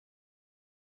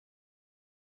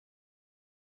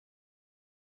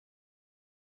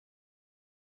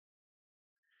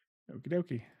 Okie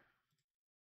dokie.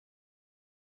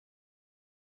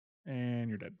 And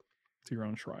you're dead to your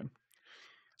own Shrine.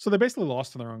 So they basically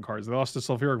lost to their own cards. They lost to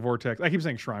Sulfuric Vortex. I keep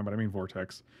saying Shrine, but I mean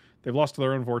Vortex. They've lost to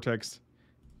their own Vortex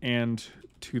and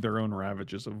to their own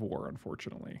Ravages of War,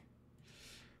 unfortunately.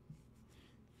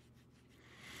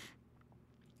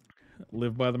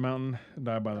 Live by the mountain,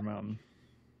 die by the mountain.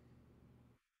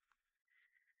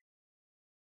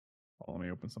 Oh, let me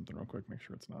open something real quick, make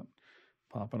sure it's not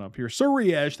popping up here. Sir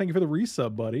Riesh, thank you for the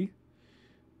resub, buddy.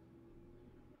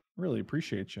 Really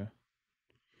appreciate you.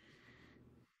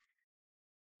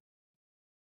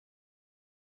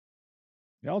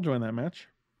 Yeah, I'll join that match.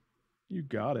 You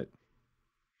got it.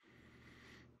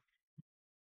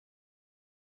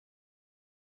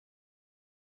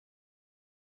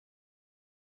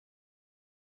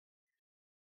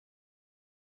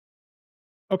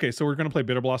 Okay, so we're gonna play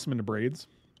Bitter Blossom into Braids.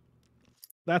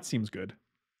 That seems good.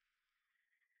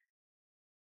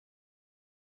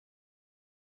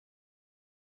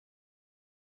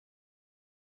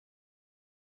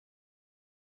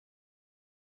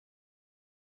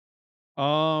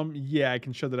 Yeah, I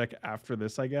can show the deck after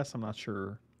this, I guess. I'm not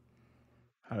sure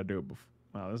how to do it before.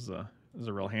 Wow, this is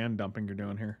a real hand dumping you're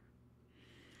doing here.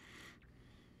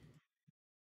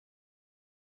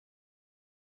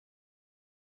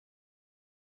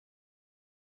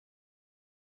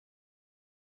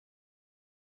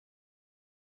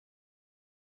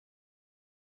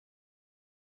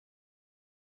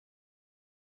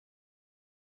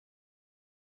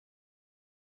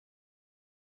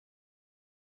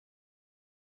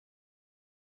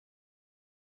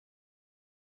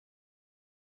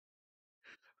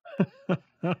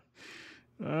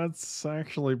 That's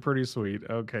actually pretty sweet.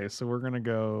 Okay, so we're gonna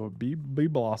go Bee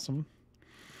Blossom.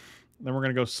 Then we're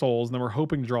gonna go Souls, and then we're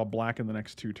hoping to draw black in the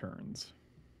next 2 turns.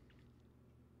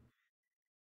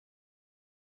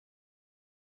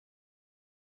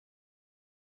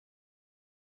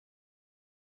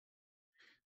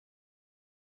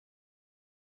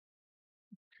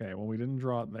 Okay, well we didn't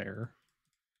draw it there.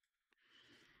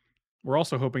 We're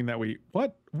also hoping that we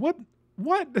what?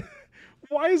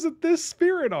 Why is it this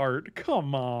spirit art?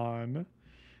 Come on.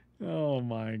 Oh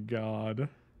my god.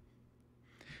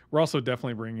 We're also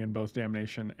definitely bringing in both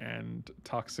Damnation and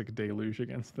Toxic Deluge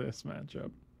against this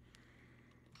matchup.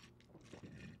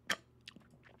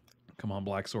 Come on,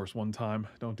 Black Source, one time.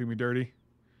 Don't do me dirty.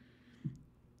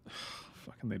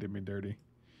 Fucking they did me dirty.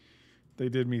 They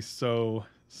did me so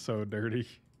dirty.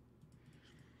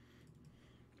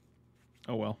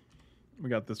 Oh well. We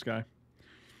got this guy.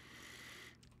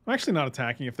 I'm actually not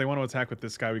attacking. If they want to attack with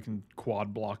this guy, we can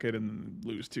quad block it and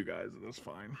lose 2 guys. That's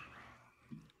fine.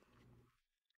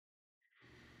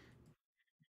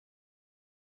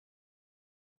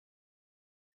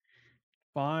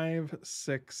 5,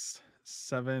 6,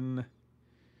 7,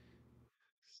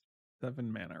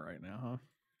 7 mana right now, huh?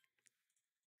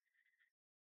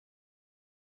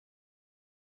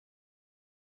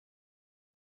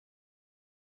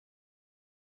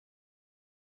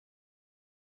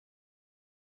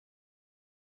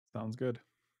 Sounds good.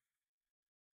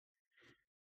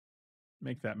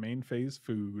 Make that main phase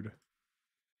food.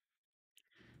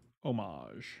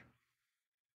 Homage.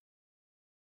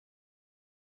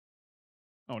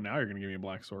 Oh, now you're gonna give me a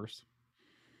black source.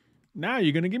 Now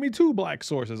you're gonna give me 2 black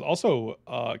sources. Also,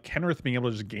 Kenrith being able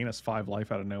to just gain us 5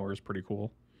 life out of nowhere is pretty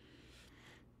cool.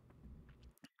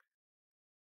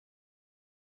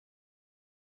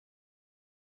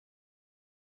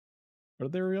 Are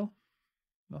they real?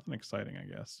 Nothing exciting, I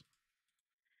guess.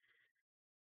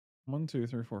 1, 2,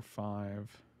 3, 4,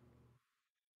 5.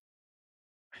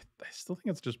 I still think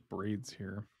it's just braids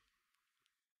here.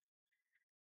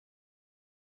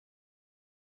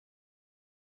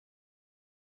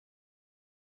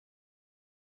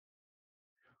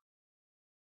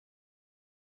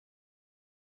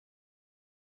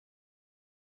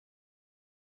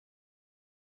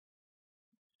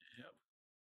 Yep.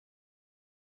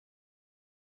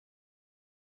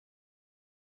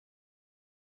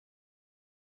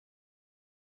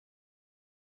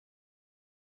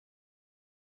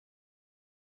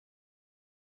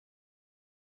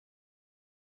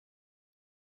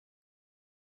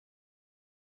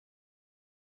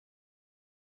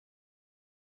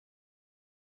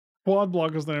 Quad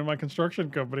Block was the name of my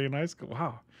construction company in high school.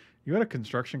 Wow. You had a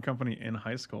construction company in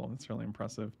high school. That's really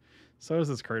impressive. So is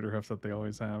this crater hoof that they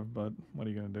always have, but what are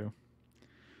you going to do?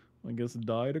 I guess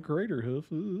die to crater hoof.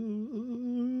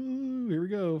 Here we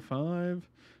go. 5,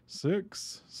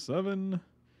 6, 7.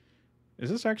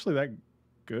 Is this actually that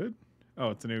good?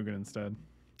 Oh, it's an Ugin instead.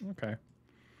 Okay.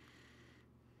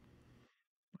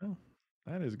 Well,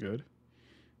 that is good.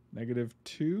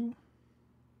 -2,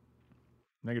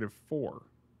 -4.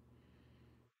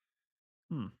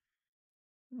 Hmm.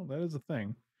 Well, that is a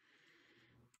thing.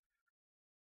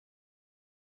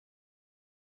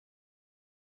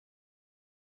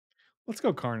 Let's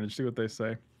go Carnage, see what they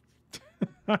say.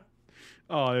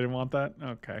 Oh, they didn't want that?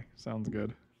 Okay, sounds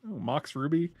good. Oh, Mox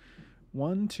Ruby.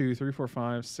 1, 2, 3, 4,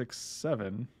 5, 6,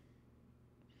 7.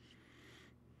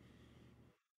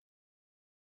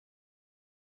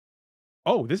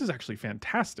 Oh, this is actually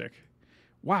fantastic.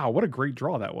 Wow, what a great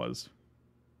draw that was.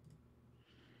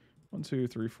 1, 2,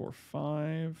 3, 4,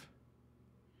 5.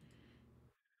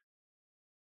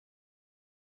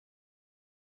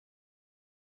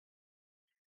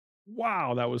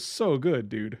 Wow, that was so good,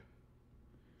 dude.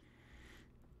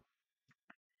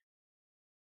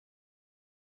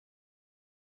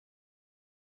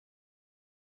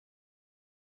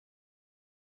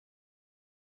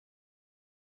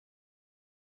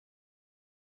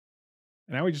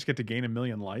 And now we just get to gain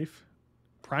 1,000,000 life.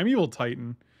 Primeval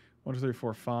Titan. 1, 2, 3,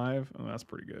 4, 5. Oh, that's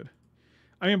pretty good.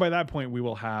 I mean, by that point, we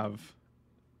will have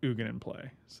Ugin in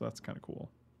play, so that's kind of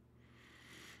cool.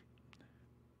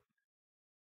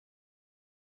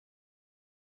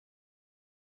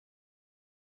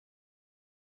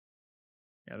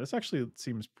 Yeah, this actually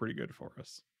seems pretty good for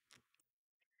us.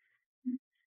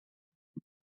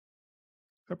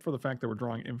 Except for the fact that we're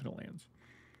drawing infinite lands.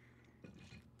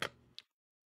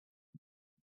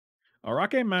 A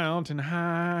Rocky Mountain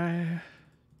High,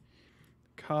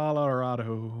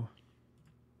 Colorado.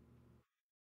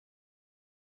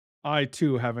 I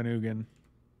too have an Ugin.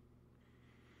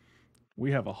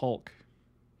 We have a Hulk.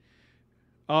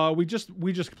 We just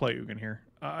play Ugin here.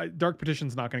 Dark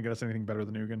Petition's not going to get us anything better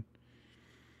than Ugin.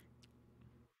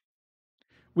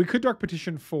 We could Dark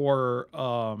Petition for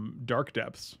Dark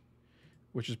Depths,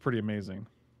 which is pretty amazing.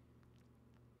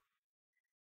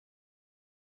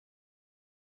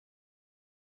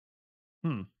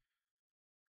 Hmm.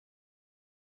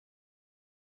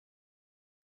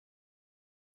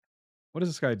 What does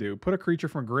this guy do? Put a creature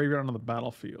from a graveyard onto the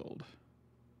battlefield.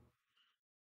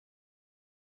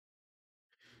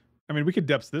 I mean, we could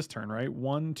depths this turn, right?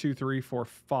 1, 2, 3, 4,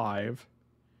 5.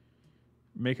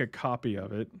 Make a copy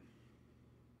of it.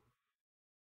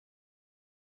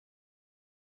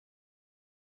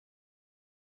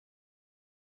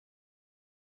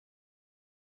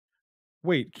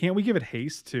 Wait, can't we give it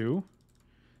haste too?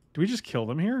 Do we just kill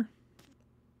them here?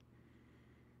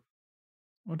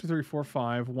 1, 2, 3, 4,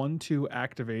 5. 1, 2,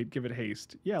 activate. Give it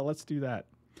haste. Yeah, let's do that.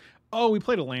 Oh, we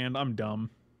played a land. I'm dumb.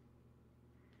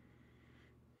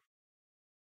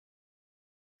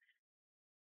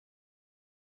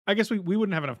 I guess we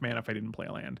wouldn't have enough mana if I didn't play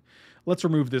a land. Let's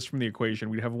remove this from the equation.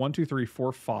 We'd have 1, 2, 3,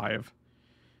 4, 5.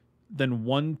 Then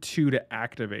 1, 2 to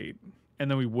activate. And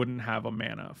then we wouldn't have a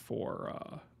mana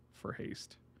for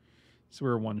haste. So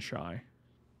we were 1 shy.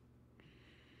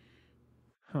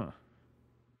 Huh.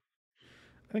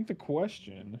 I think the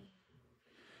question.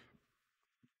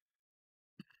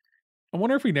 I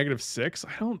wonder if we -6.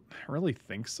 I don't really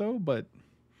think so, but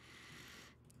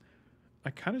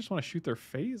I kind of just want to shoot their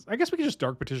face. I guess we could just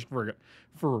Dark Petition for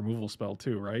a removal spell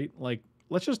too, right? Like,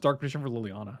 let's just Dark Petition for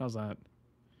Liliana. How's that?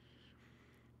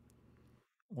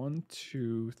 1,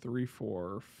 2, 3,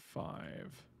 4,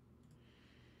 5.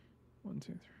 1,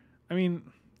 2, 3. I mean,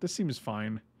 this seems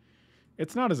fine.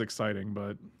 It's not as exciting,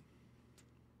 but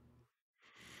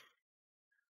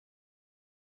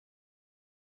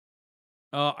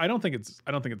I don't think it's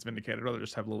vindicated. I'd rather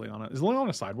just have Liliana. Is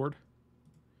Liliana sideboard?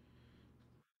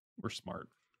 We're smart.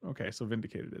 Okay, so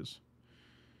vindicated is.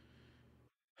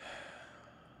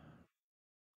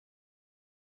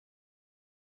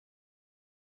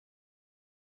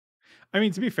 I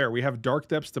mean, to be fair, we have Dark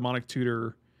Depths, Demonic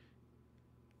Tutor.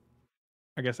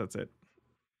 I guess that's it.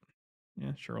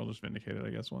 Yeah, sure. I'll just vindicate it. I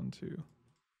guess 1, 2.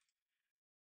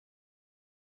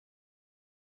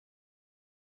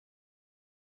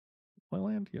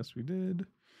 Playland? Yes, we did.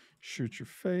 Shoot your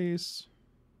face.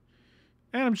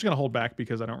 And I'm just gonna hold back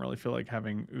because I don't really feel like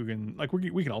having Ugin. Like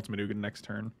we can ultimate Ugin next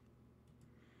turn.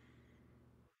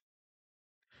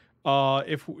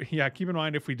 If yeah, keep in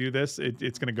mind if we do this,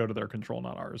 it's gonna go to their control,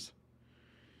 not ours.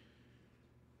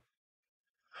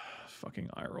 Fucking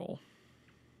eye roll.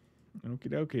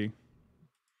 Okie dokie.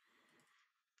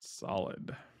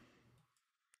 Solid.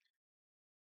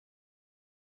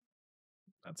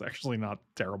 That's actually not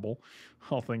terrible,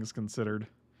 all things considered.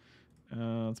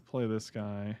 Let's play this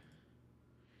guy.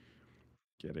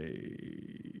 Get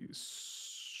a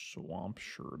swamp.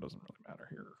 Sure, doesn't really matter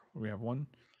here. We have one.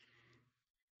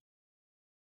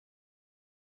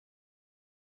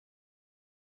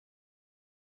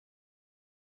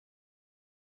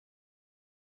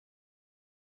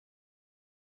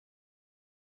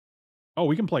 Oh,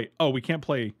 we can play. Oh, we can't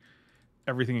play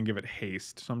everything and give it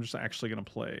haste. So I'm just actually gonna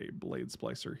play Blade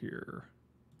Splicer here.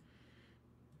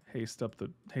 Haste up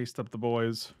the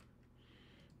boys,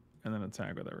 and then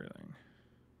attack with everything.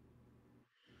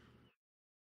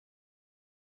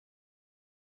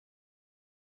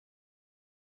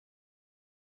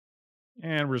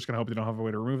 And we're just gonna hope they don't have a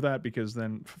way to remove that because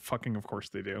then fucking of course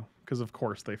they do. Because of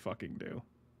course they fucking do.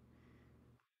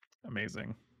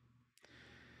 Amazing.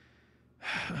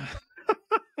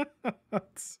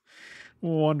 That's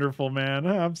wonderful, man.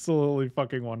 Absolutely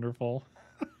fucking wonderful.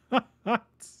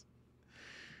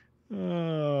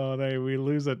 Oh, we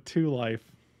lose a 2 life.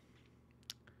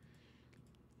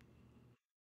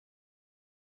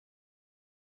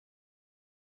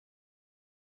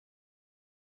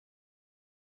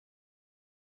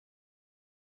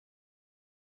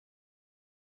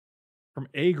 From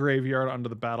a graveyard onto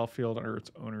the battlefield under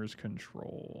its owner's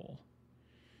control.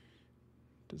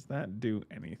 Does that do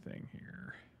anything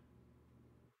here?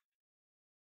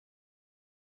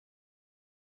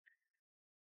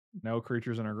 No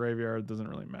creatures in our graveyard. Doesn't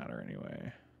really matter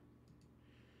anyway.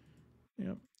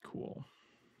 Yep, cool.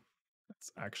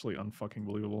 That's actually unfucking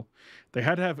believable. They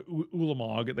had to have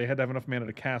Ulamog. They had to have enough mana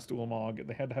to cast Ulamog.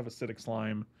 They had to have Acidic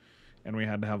Slime. And we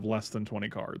had to have less than 20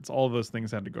 cards. All of those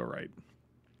things had to go right.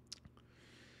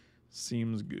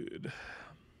 Seems good.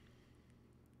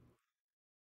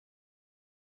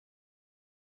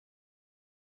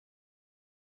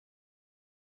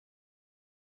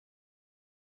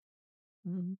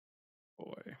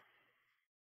 Boy.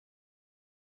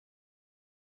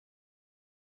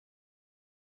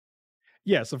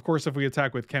 Yes, of course, if we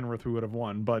attack with Kenrith, we would have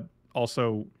won, but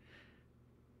also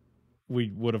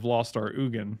we would have lost our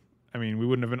Ugin. I mean, we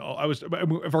wouldn't have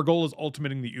been. If our goal is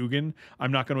ultimating the Ugin,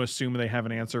 I'm not going to assume they have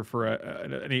an answer for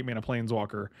an 8-mana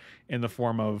Planeswalker in the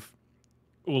form of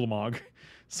Ulamog.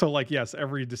 So, like, yes,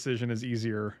 every decision is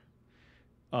easier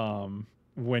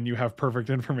when you have perfect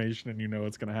information and you know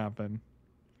what's going to happen.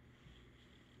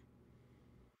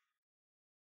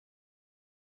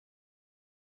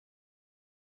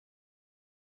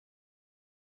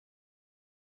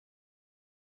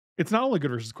 It's not only good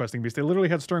versus Questing Beast. They literally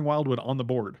had Stirring Wildwood on the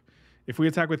board. If we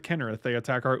attack with Kenrith, they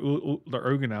attack our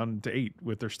Ugin down to 8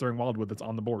 with their Stirring Wildwood that's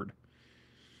on the board.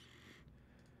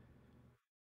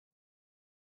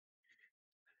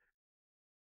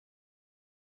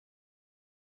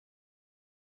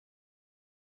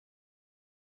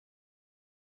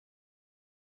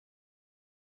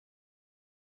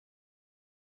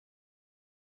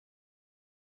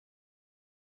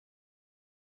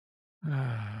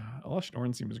 Lush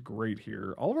Norn seems great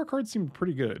here. All of our cards seem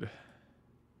pretty good.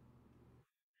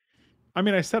 I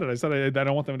mean, I said I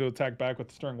don't want them to attack back with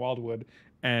the Stirring Wildwood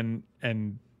and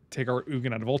take our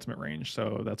Ugin out of ultimate range.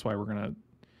 So that's why we're gonna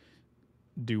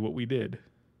do what we did.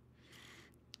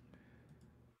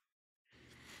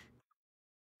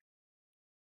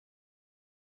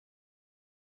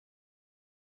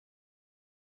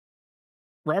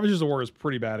 Ravages of War is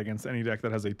pretty bad against any deck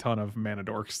that has a ton of mana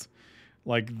dorks.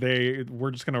 Like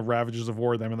we're just gonna Ravages of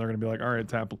War them, and they're gonna be like, all right,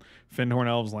 tap Fyndhorn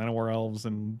Elves, Llanowar Elves,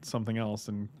 and something else,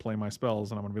 and play my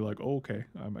spells, and I'm gonna be like, oh, okay,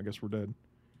 I guess we're dead.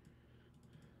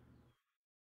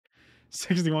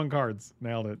 61 cards.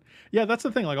 Nailed it. Yeah, that's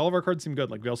the thing. Like, all of our cards seem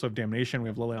good. Like, we also have Damnation. We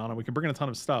have Liliana. We can bring in a ton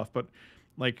of stuff, but,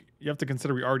 like, you have to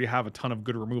consider we already have a ton of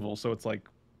good removal. So it's like,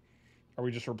 are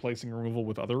we just replacing removal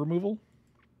with other removal?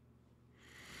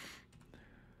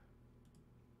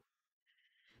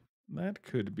 That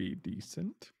could be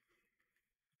decent.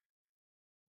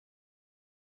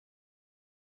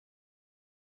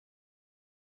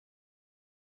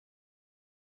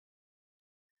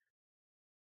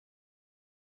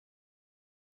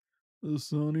 A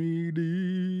sunny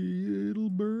day,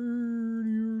 it'll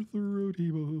burn your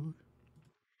throaty boy.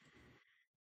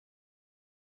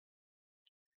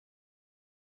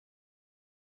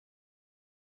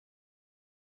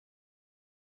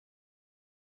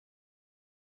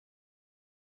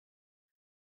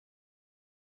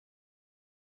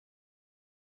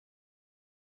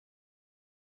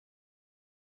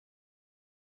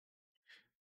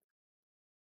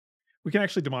 We can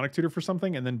actually demonic tutor for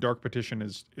something, and then dark petition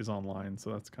is online, so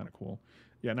that's kind of cool.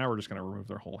 Yeah, now we're just gonna remove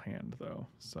their whole hand though.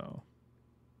 So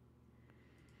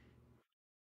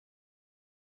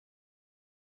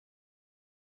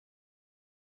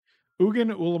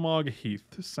Ugin Ulamog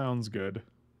Heath sounds good.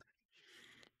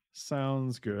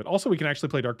 Sounds good. Also, we can actually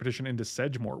play dark petition into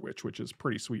Sedgemoor Witch, which is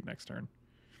pretty sweet next turn.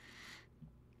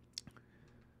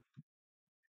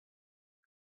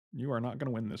 You are not gonna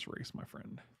win this race, my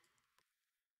friend.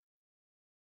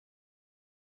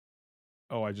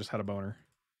 Oh, I just had a boner.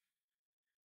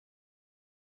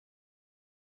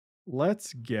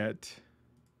 Let's get.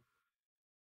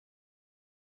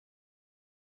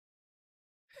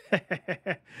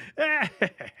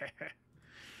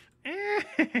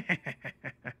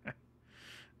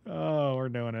 Oh, we're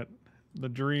doing it. The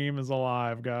dream is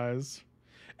alive, guys.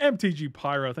 MTG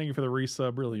Pyro, thank you for the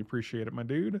resub. Really appreciate it, my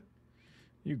dude.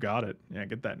 You got it. Yeah,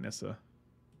 get that Nissa.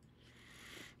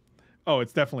 Oh,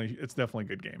 it's definitely a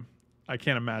good game. I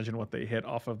can't imagine what they hit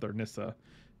off of their Nissa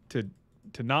to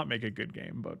not make a good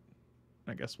game, but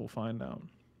I guess we'll find out.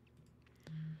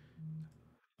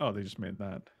 Oh, they just made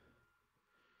that.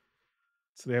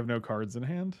 So they have no cards in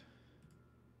hand.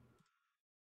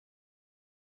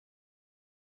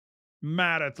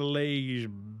 Mad at Lage,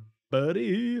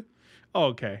 buddy. Oh,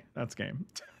 okay, that's game.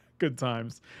 Good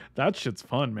times. That shit's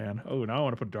fun, man. Oh, now I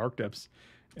want to put Dark Depths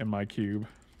in my cube.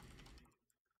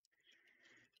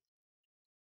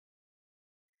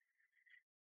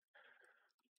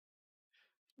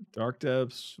 Dark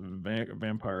Depths,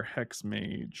 Vampire Hex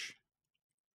Mage.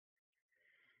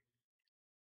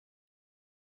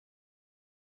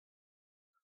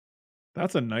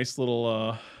 That's a nice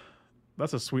little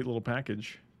that's a sweet little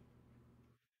package.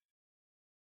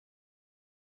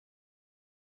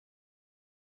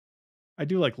 I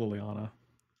do like Liliana.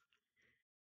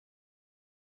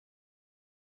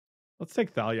 Let's take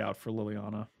Thalia out for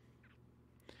Liliana.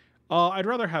 I'd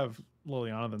rather have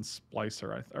Liliana than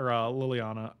Splicer, or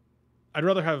Liliana. I'd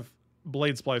rather have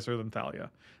Blade Splicer than Thalia.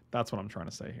 That's what I'm trying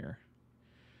to say here.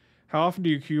 How often do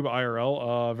you cube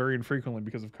IRL? Very infrequently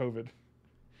because of COVID.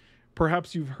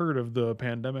 Perhaps you've heard of the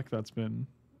pandemic that's been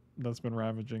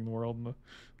ravaging the world in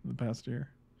the past year.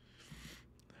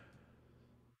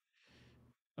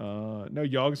 No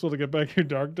Yogsville to get back your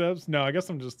dark depths. No, I guess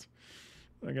I'm just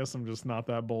not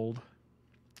that bold.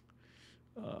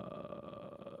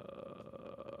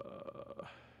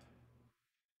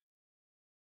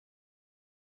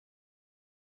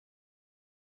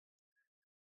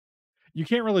 You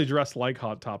can't really dress like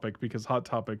Hot Topic because Hot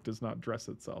Topic does not dress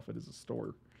itself. It is a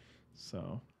store.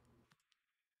 So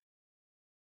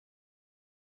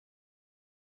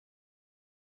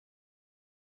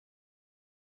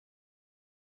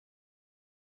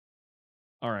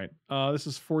all right. This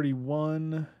is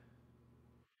 41.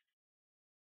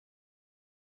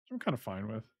 I'm kind of fine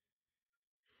with.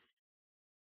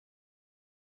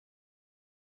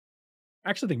 I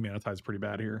actually think Mana Tie's pretty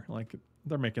bad here. Like,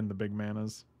 they're making the big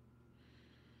manas.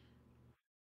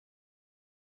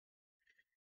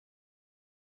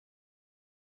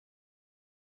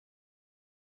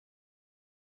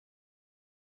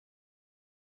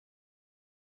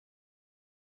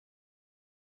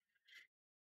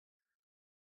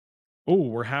 Oh,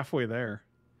 we're halfway there.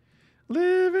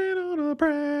 Living on a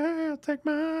prayer, take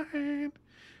my hand.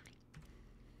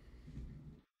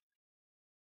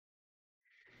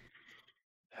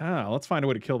 Let's find a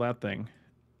way to kill that thing.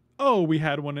 Oh, we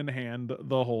had one in hand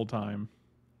the whole time.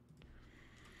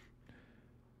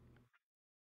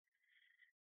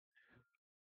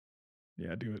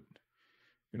 Yeah, do it.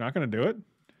 You're not going to do it?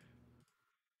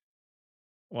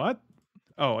 What?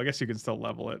 Oh, I guess you can still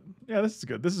level it. Yeah, this is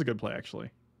good. This is a good play, actually.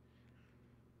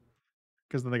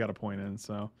 Because then they got a point in,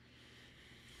 so.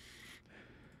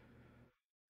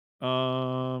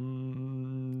 Oh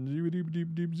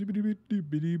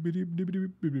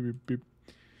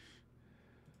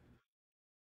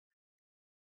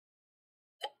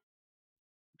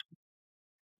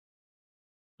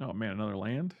man, another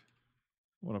land?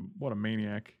 What a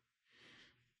maniac.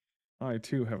 I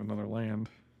too have another land.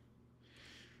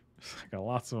 I got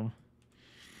lots of them.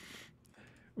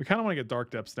 We kind of want to get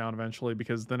Dark Depths down eventually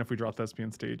because then if we drop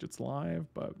Thespian Stage, it's live,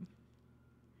 but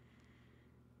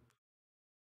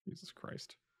Jesus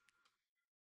Christ.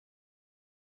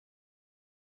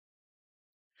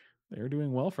 They're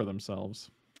doing well for themselves.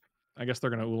 I guess they're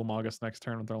going to Ulamog us next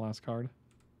turn with their last card.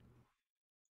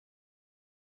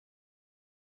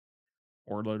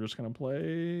 Or they're just going to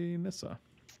play Nissa.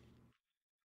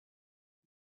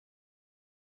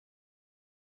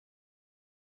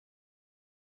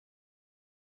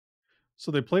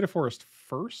 So they played a forest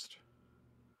first?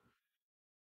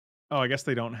 Oh, I guess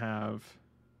they don't have...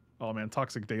 Oh man,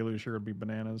 Toxic Deluge here would be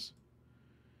bananas.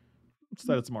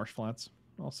 Instead it's Marsh Flats.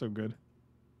 Also good.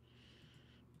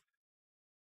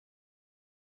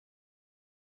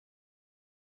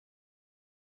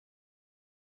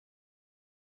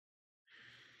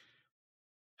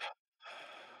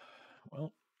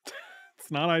 Well, it's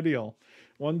not ideal.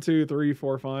 1, 2, 3,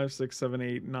 4, 5, 6, 7,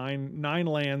 8, 9. 9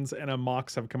 lands and a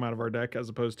Mox have come out of our deck as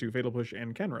opposed to Fatal Push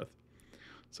and Kenrith.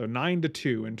 So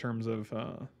 9-2 in terms of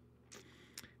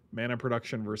mana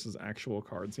production versus actual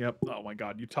cards. Yep. Oh my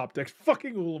god, you top decked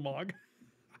fucking Ulamog.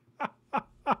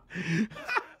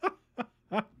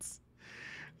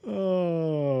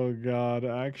 Oh god,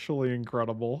 actually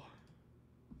incredible.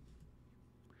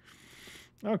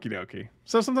 Okie dokie.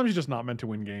 So sometimes you're just not meant to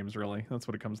win games, really. That's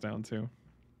what it comes down to.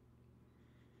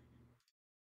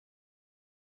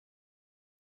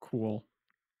 Cool.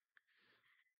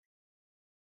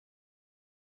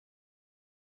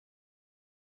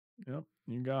 Yep,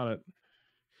 you got it.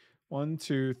 1,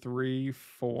 2, 3,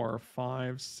 4,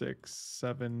 5, 6,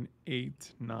 7,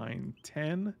 8, 9,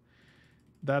 10.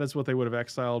 That is what they would have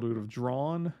exiled. We would have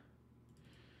drawn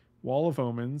Wall of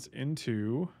Omens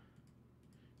into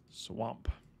Swamp.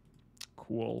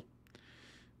 Cool.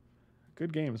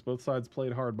 Good games. Both sides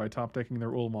played hard by top decking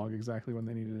their Ulamog exactly when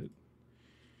they needed it.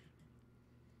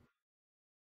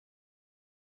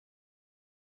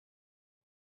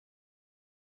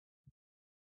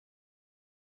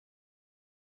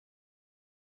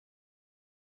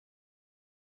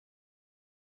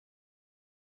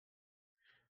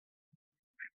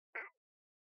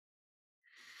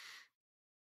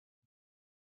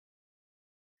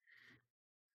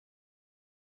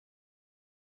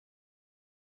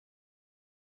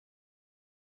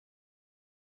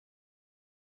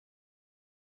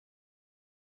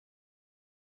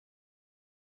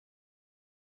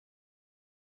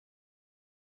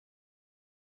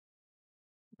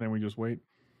 Then we just wait.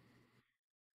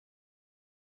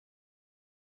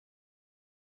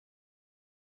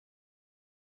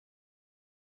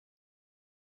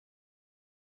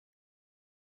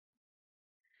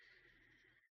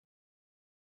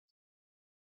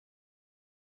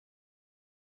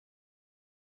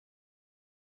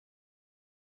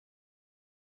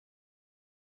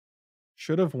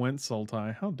 Should have went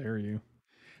Sultai. How dare you?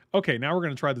 Okay, now we're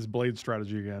going to try this blade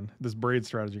strategy again. This braid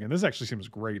strategy again. This actually seems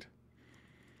great.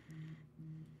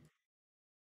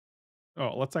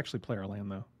 Oh, let's actually play our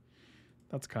land, though.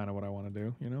 That's kind of what I want to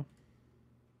do, you know?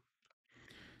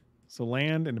 So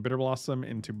land into Bitter Blossom,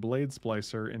 into Blade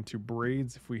Splicer, into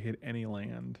Braids if we hit any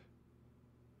land.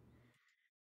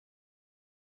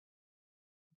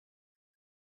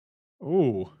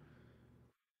 Ooh.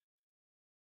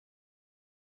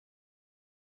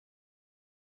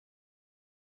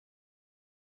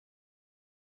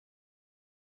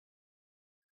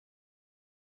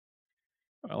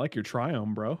 I like your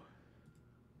Triome, bro.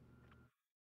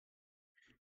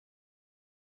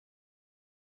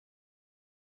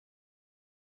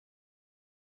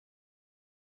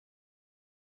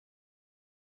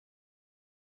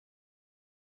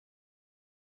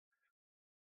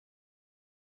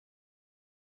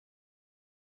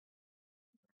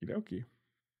 Okie.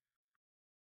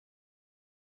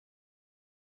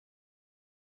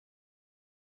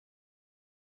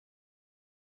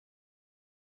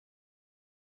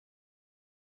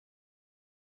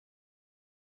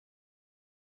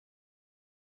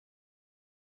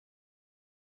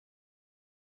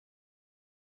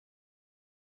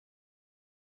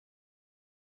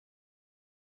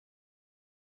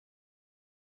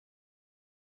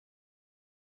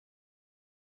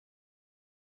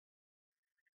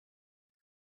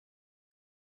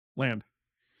 Land.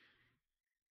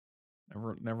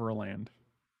 Never a land.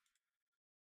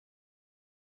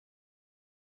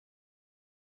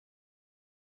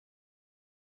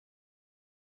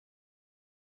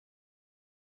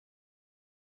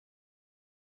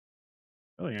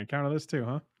 Oh, you encounter this too,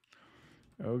 huh?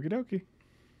 Okie dokie.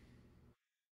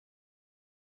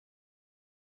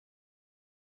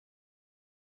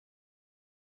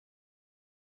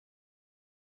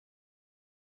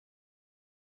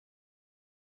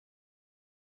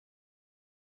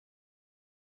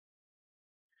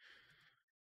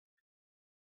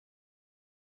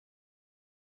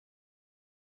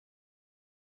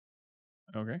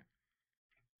 Okay.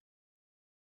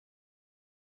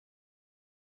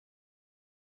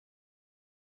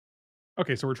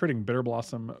 Okay, so we're trading Bitter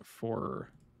Blossom for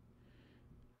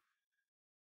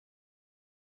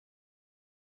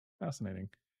fascinating.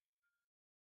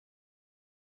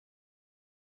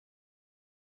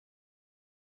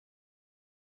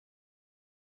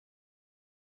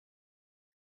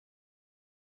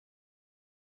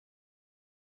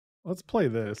 Let's play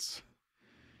this.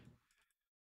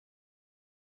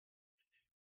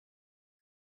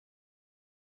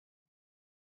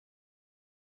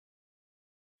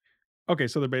 Okay,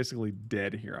 so they're basically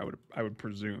dead here. I would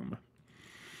presume.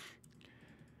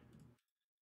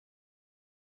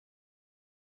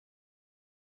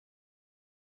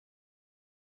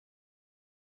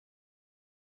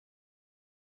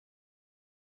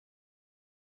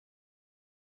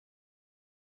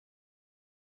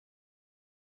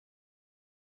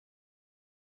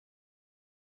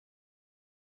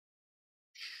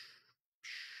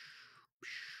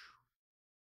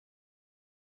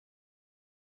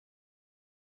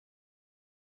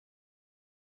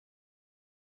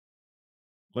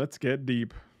 Let's get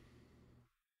deep.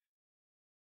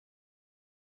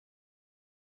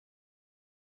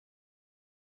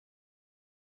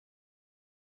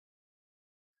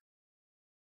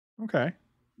 Okay.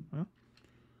 Well,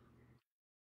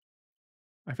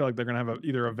 I feel like they're gonna have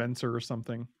either a Venser or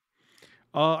something.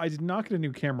 I did not get a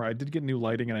new camera. I did get new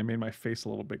lighting, and I made my face a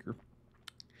little bigger.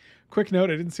 Quick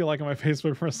note: I didn't see a like on my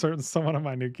Facebook from a certain someone on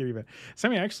my new kitty bed.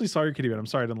 Sammy, I actually saw your kitty bed. I'm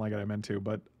sorry I didn't like it. I meant to,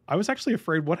 but I was actually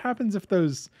afraid. What happens if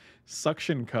those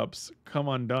suction cups come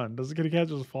undone? Does the kitty cat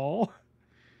just fall?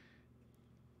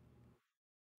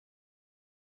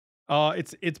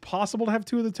 It's possible to have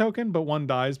two of the token, but one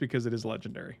dies because it is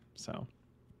legendary. So,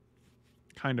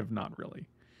 kind of not really.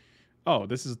 Oh,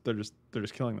 this is they're just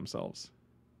killing themselves.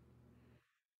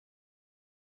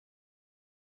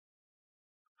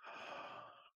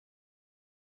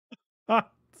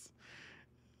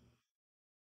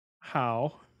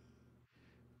 How?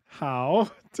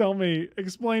 How? Tell me.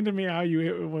 Explain to me how you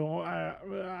hit. Well,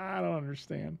 I don't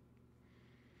understand.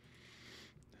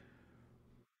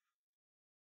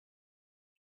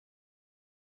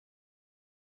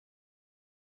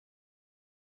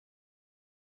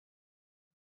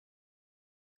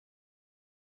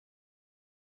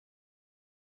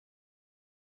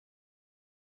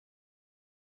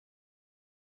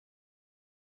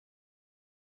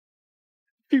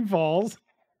 He falls.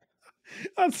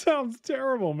 That sounds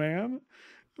terrible, man.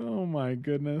 Oh my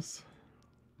goodness.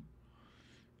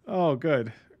 Oh,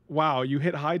 good. Wow, you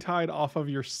hit high tide off of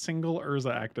your single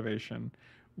Urza activation.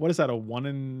 What is that? A 1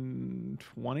 in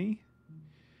 20?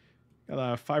 Got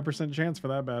a 5% chance for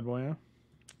that bad boy, huh?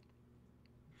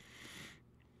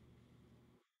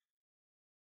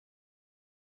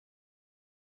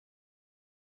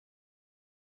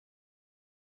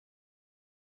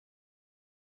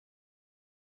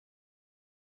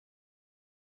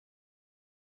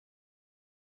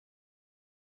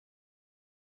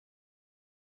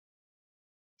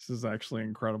 This is actually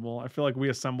incredible. I feel like we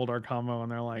assembled our combo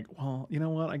and they're like, well, you know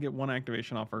what? I get one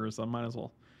activation off Urza. Might as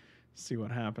well see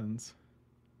what happens.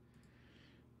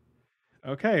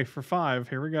 Okay, for 5.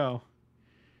 Here we go.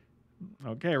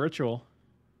 Okay, ritual.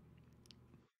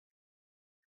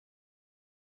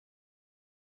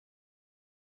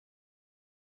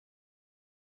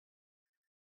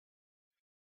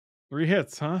 3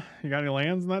 hits, huh? You got any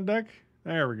lands in that deck?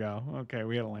 There we go. Okay,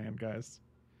 we had a land, guys.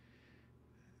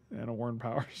 And a Warren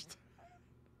Powers.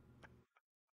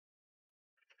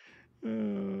 Oh,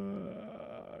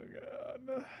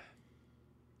 God.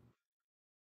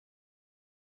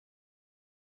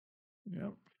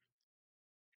 Yep.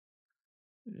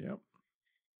 Yep.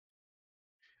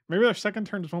 Maybe their second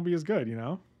turn just won't be as good, you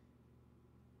know?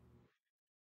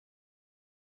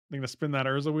 They're gonna spin that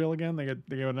Urza wheel again. They get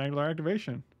an angular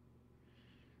activation.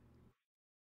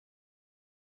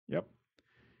 Yep.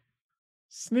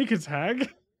 Sneak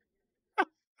attack.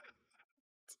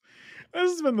 This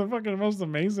has been the fucking most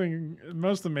amazing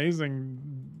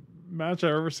match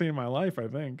I've ever seen in my life, I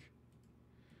think.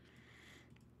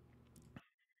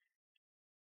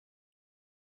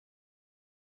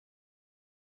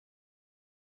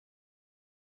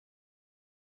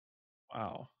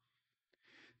 Wow.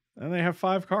 And they have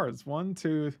 5 cards. 1,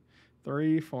 2,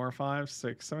 3, 4, 5,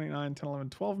 6, 7, 8, 9, 10, 11,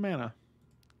 12 mana.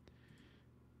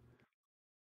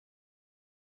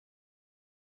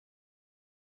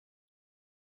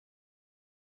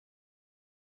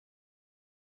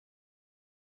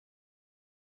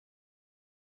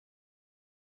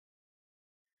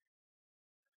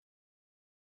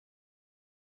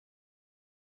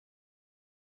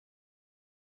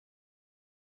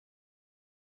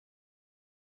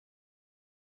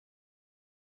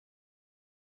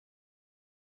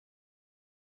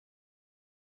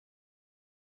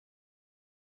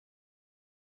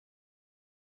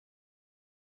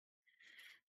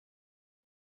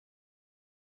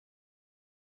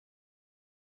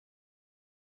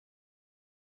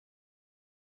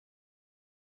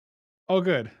 Oh,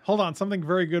 good. Hold on. Something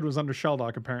very good was under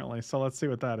Shelldock, apparently. So let's see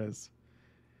what that is.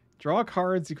 Draw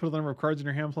cards equal to the number of cards in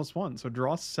your hand plus 1. So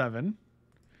draw 7.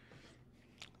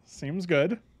 Seems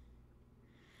good.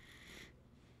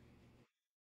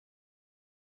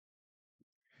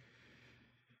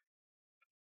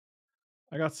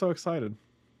 I got so excited.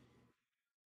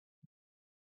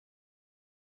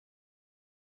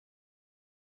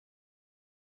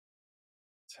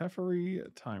 Teferi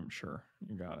Timeshare.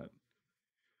 You got it.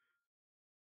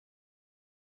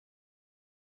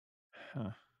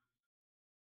 Huh.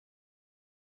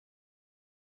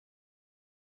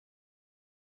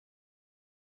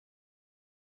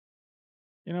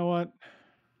 You know what?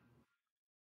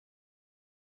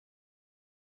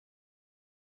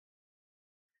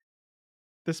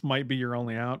 This might be your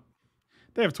only out.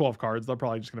 They have 12 cards. They're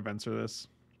probably just going to Venser this.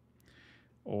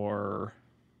 Or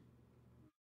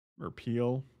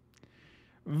Peel.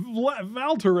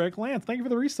 Valteric, Lance, thank you for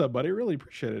the resub, buddy. Really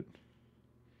appreciate it.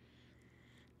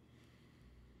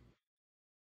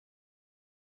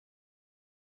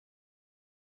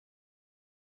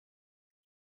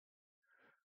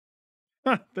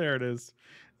 There it is.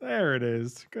 There it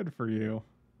is. Good for you.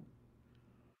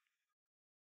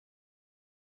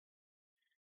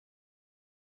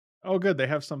 Oh, good. They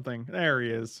have something. There he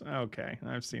is. Okay.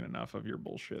 I've seen enough of your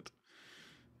bullshit.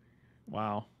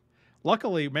 Wow.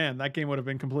 Luckily, man, that game would have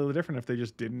been completely different if they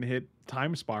just didn't hit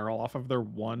Time Spiral off of their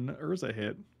one Urza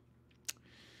hit.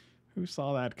 Who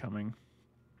saw that coming?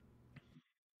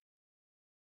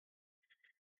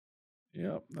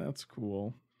 Yep, that's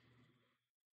cool.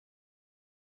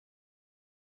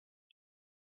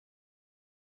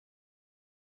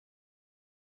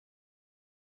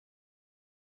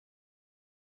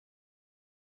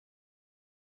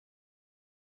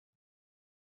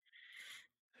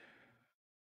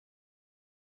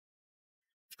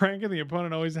 Frank and the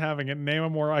opponent always having it. Name a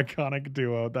more iconic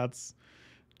duo. That's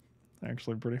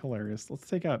actually pretty hilarious. Let's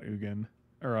take out Ugin.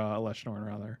 Or Leshnorn,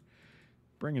 rather.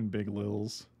 Bring in Big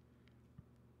Lils.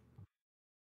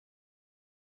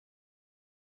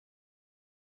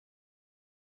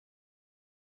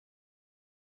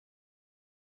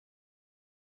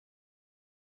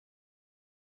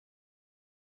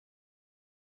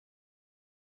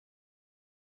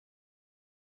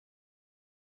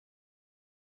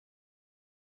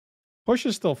 Push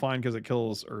is still fine because it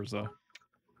kills Urza.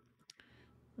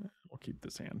 We'll keep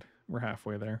this hand. We're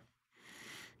halfway there.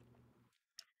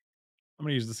 I'm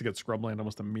going to use this to get Scrubland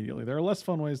almost immediately. There are less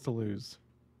fun ways to lose.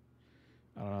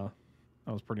 I don't know.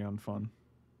 That was pretty unfun.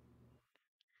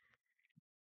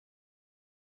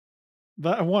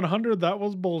 That 100, that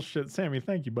was bullshit. Sammy,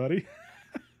 thank you, buddy.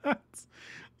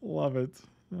 Love it.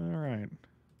 All right. I'm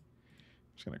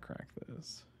just going to crack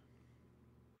this.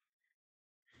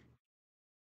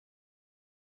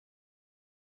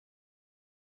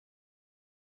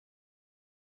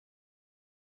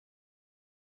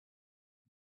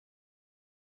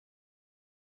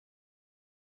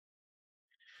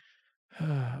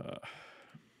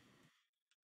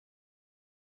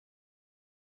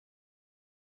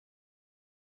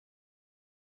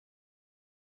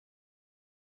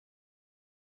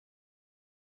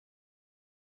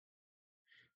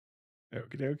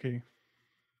 Okie dokie.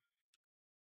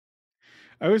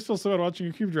 I always feel so bad watching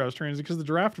your cube draft streams because the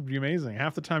draft would be amazing.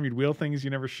 Half the time you'd wheel things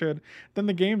you never should. Then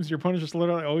the games, your opponent just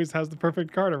literally always has the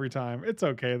perfect card every time. It's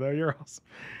okay though. You're awesome.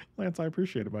 Lance, I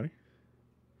appreciate it, buddy.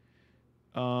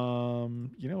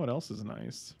 You know what else is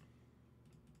nice?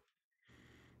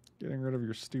 Getting rid of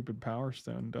your stupid Power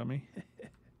Stone, dummy.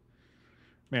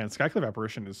 Man, Skyclave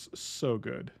Apparition is so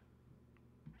good.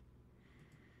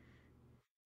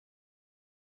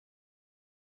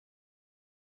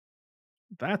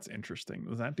 That's interesting.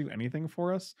 Does that do anything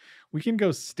for us? We can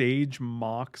go stage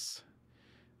Mox,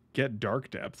 get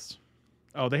Dark Depths.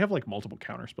 Oh, they have like multiple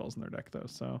counter spells in their deck though,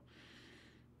 so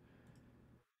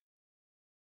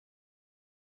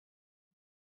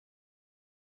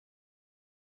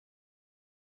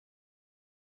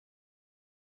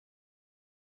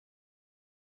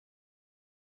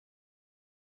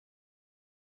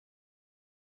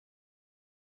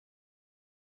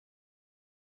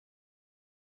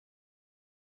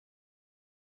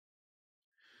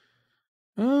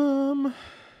Um,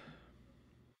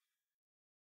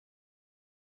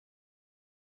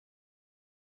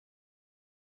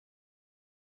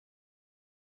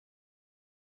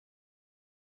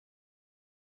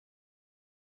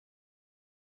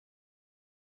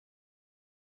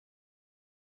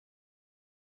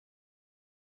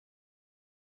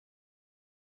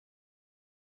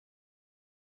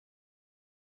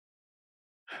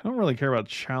 I don't really care about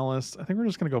Chalice. I think we're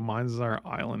just gonna go Mines Desire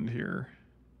Island here.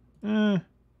 Eh.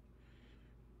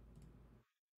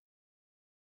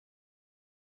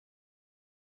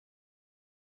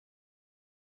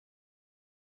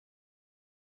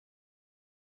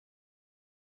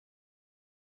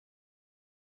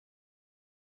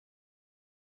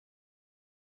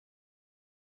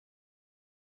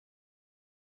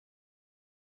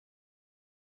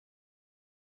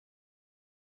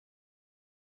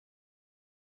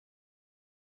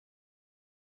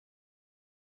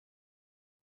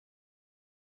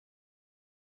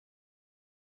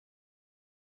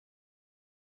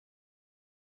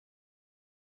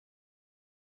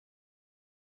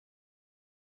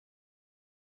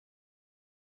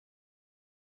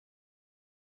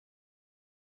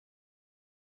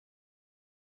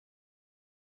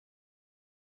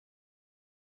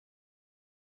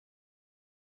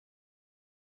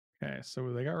 Okay,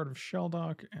 so they got rid of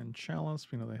Shelldock and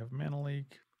Chalice. We know they have Mana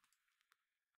Leak.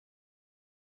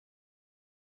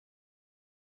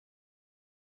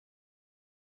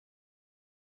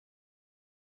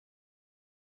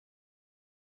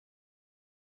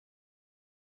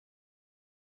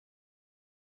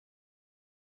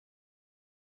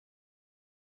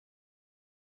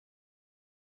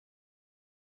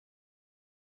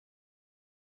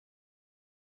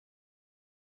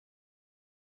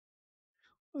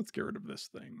 Let's get rid of this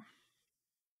thing.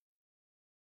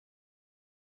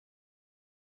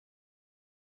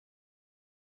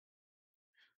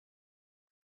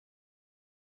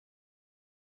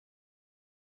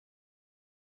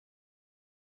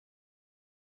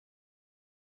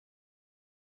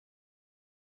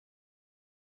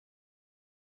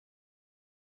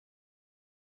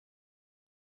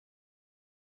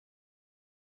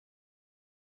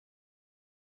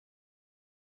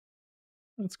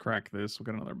 Let's crack this. We'll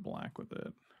get another black with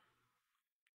it.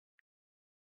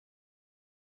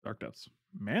 Dark Depths.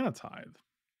 Mana Tithe.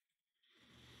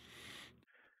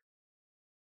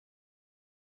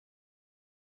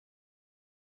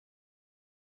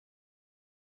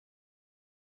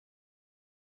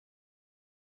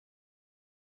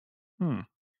 Hmm.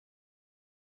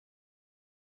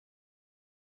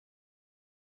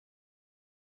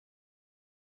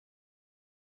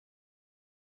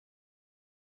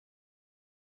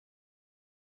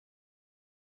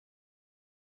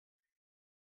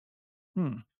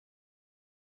 Hmm.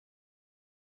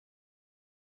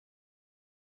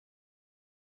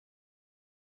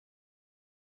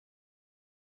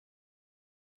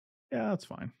 Yeah, that's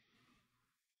fine.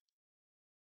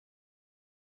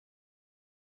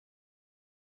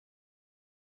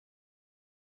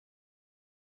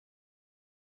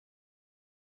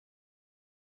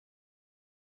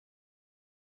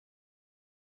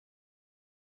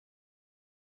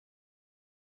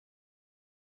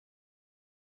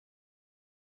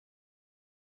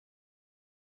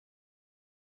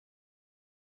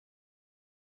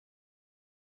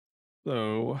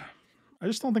 So I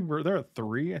just don't think they're at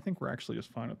 3. I think we're actually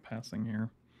just fine with passing here.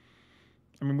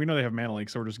 I mean, we know they have Mana Leak,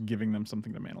 so we're just giving them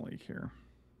something to Mana Leak here.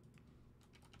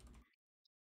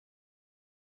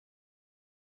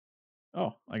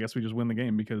 Oh, I guess we just win the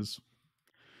game because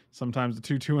sometimes the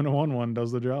 2/2 and a 1/1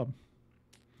 does the job.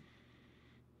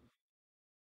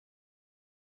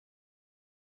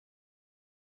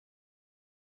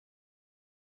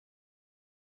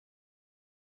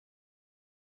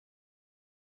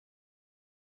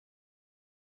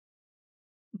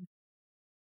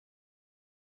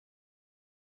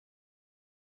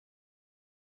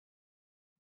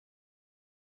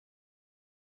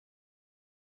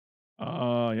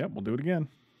 Yep, we'll do it again.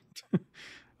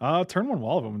 Turn 1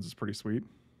 Wall of Omens is pretty sweet.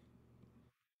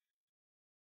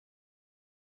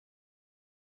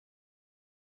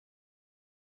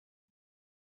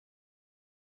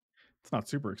 It's not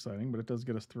super exciting, but it does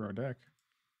get us through our deck.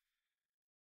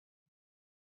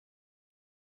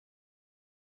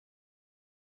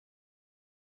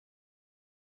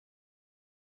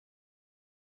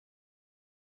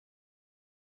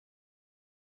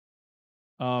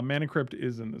 Mana Crypt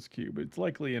is in this cube. It's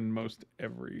likely in most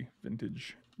every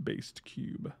vintage based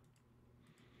cube.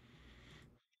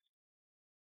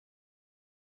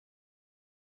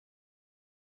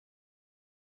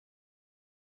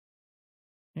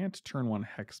 And turn one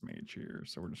Hex Mage here,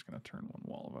 so we're just going to turn one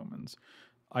Wall of Omens.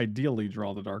 Ideally,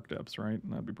 draw the Dark Depths, right?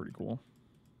 That'd be pretty cool.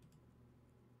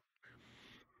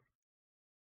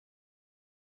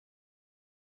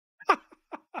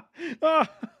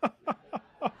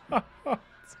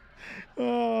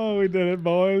 Oh, we did it,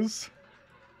 boys.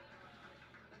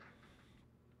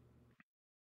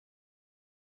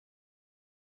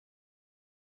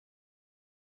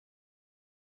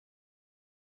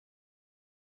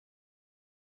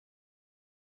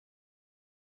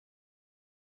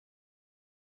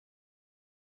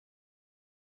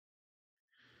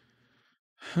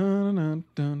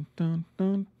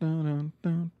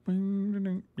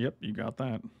 Yep, you got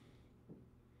that.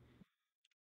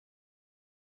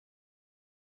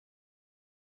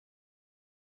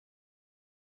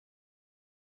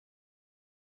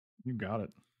 You got it.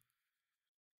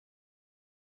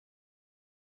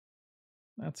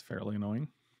 That's fairly annoying.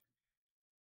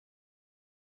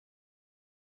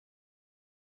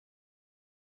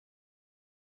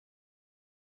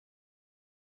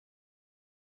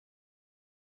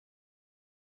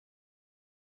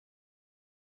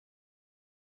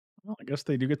 Well, I guess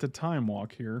they do get to time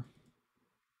walk here.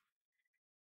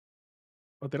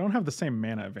 But they don't have the same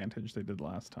mana advantage they did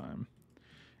last time.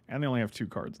 And they only have 2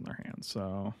 cards in their hands,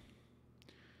 so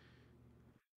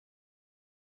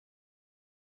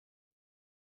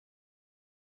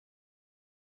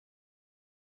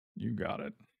you got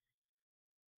it.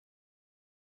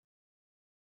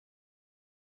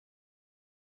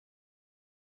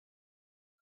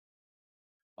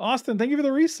 Austin, thank you for the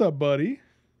resub, buddy.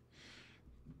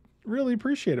 Really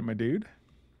appreciate it, my dude.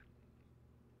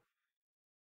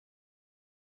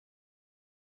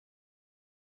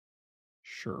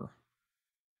 Sure.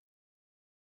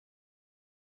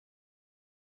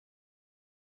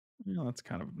 Yeah, that's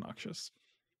kind of obnoxious.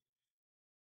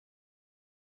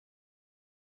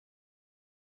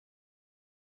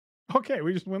 Okay,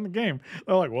 we just win the game.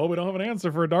 They're like, well, we don't have an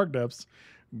answer for a Dark Depths.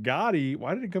 Gaby,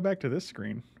 why did it go back to this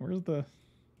screen? Where's the...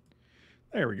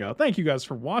 There we go. Thank you guys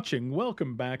for watching.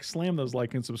 Welcome back. Slam those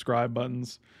like and subscribe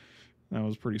buttons. That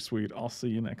was pretty sweet. I'll see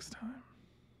you next time.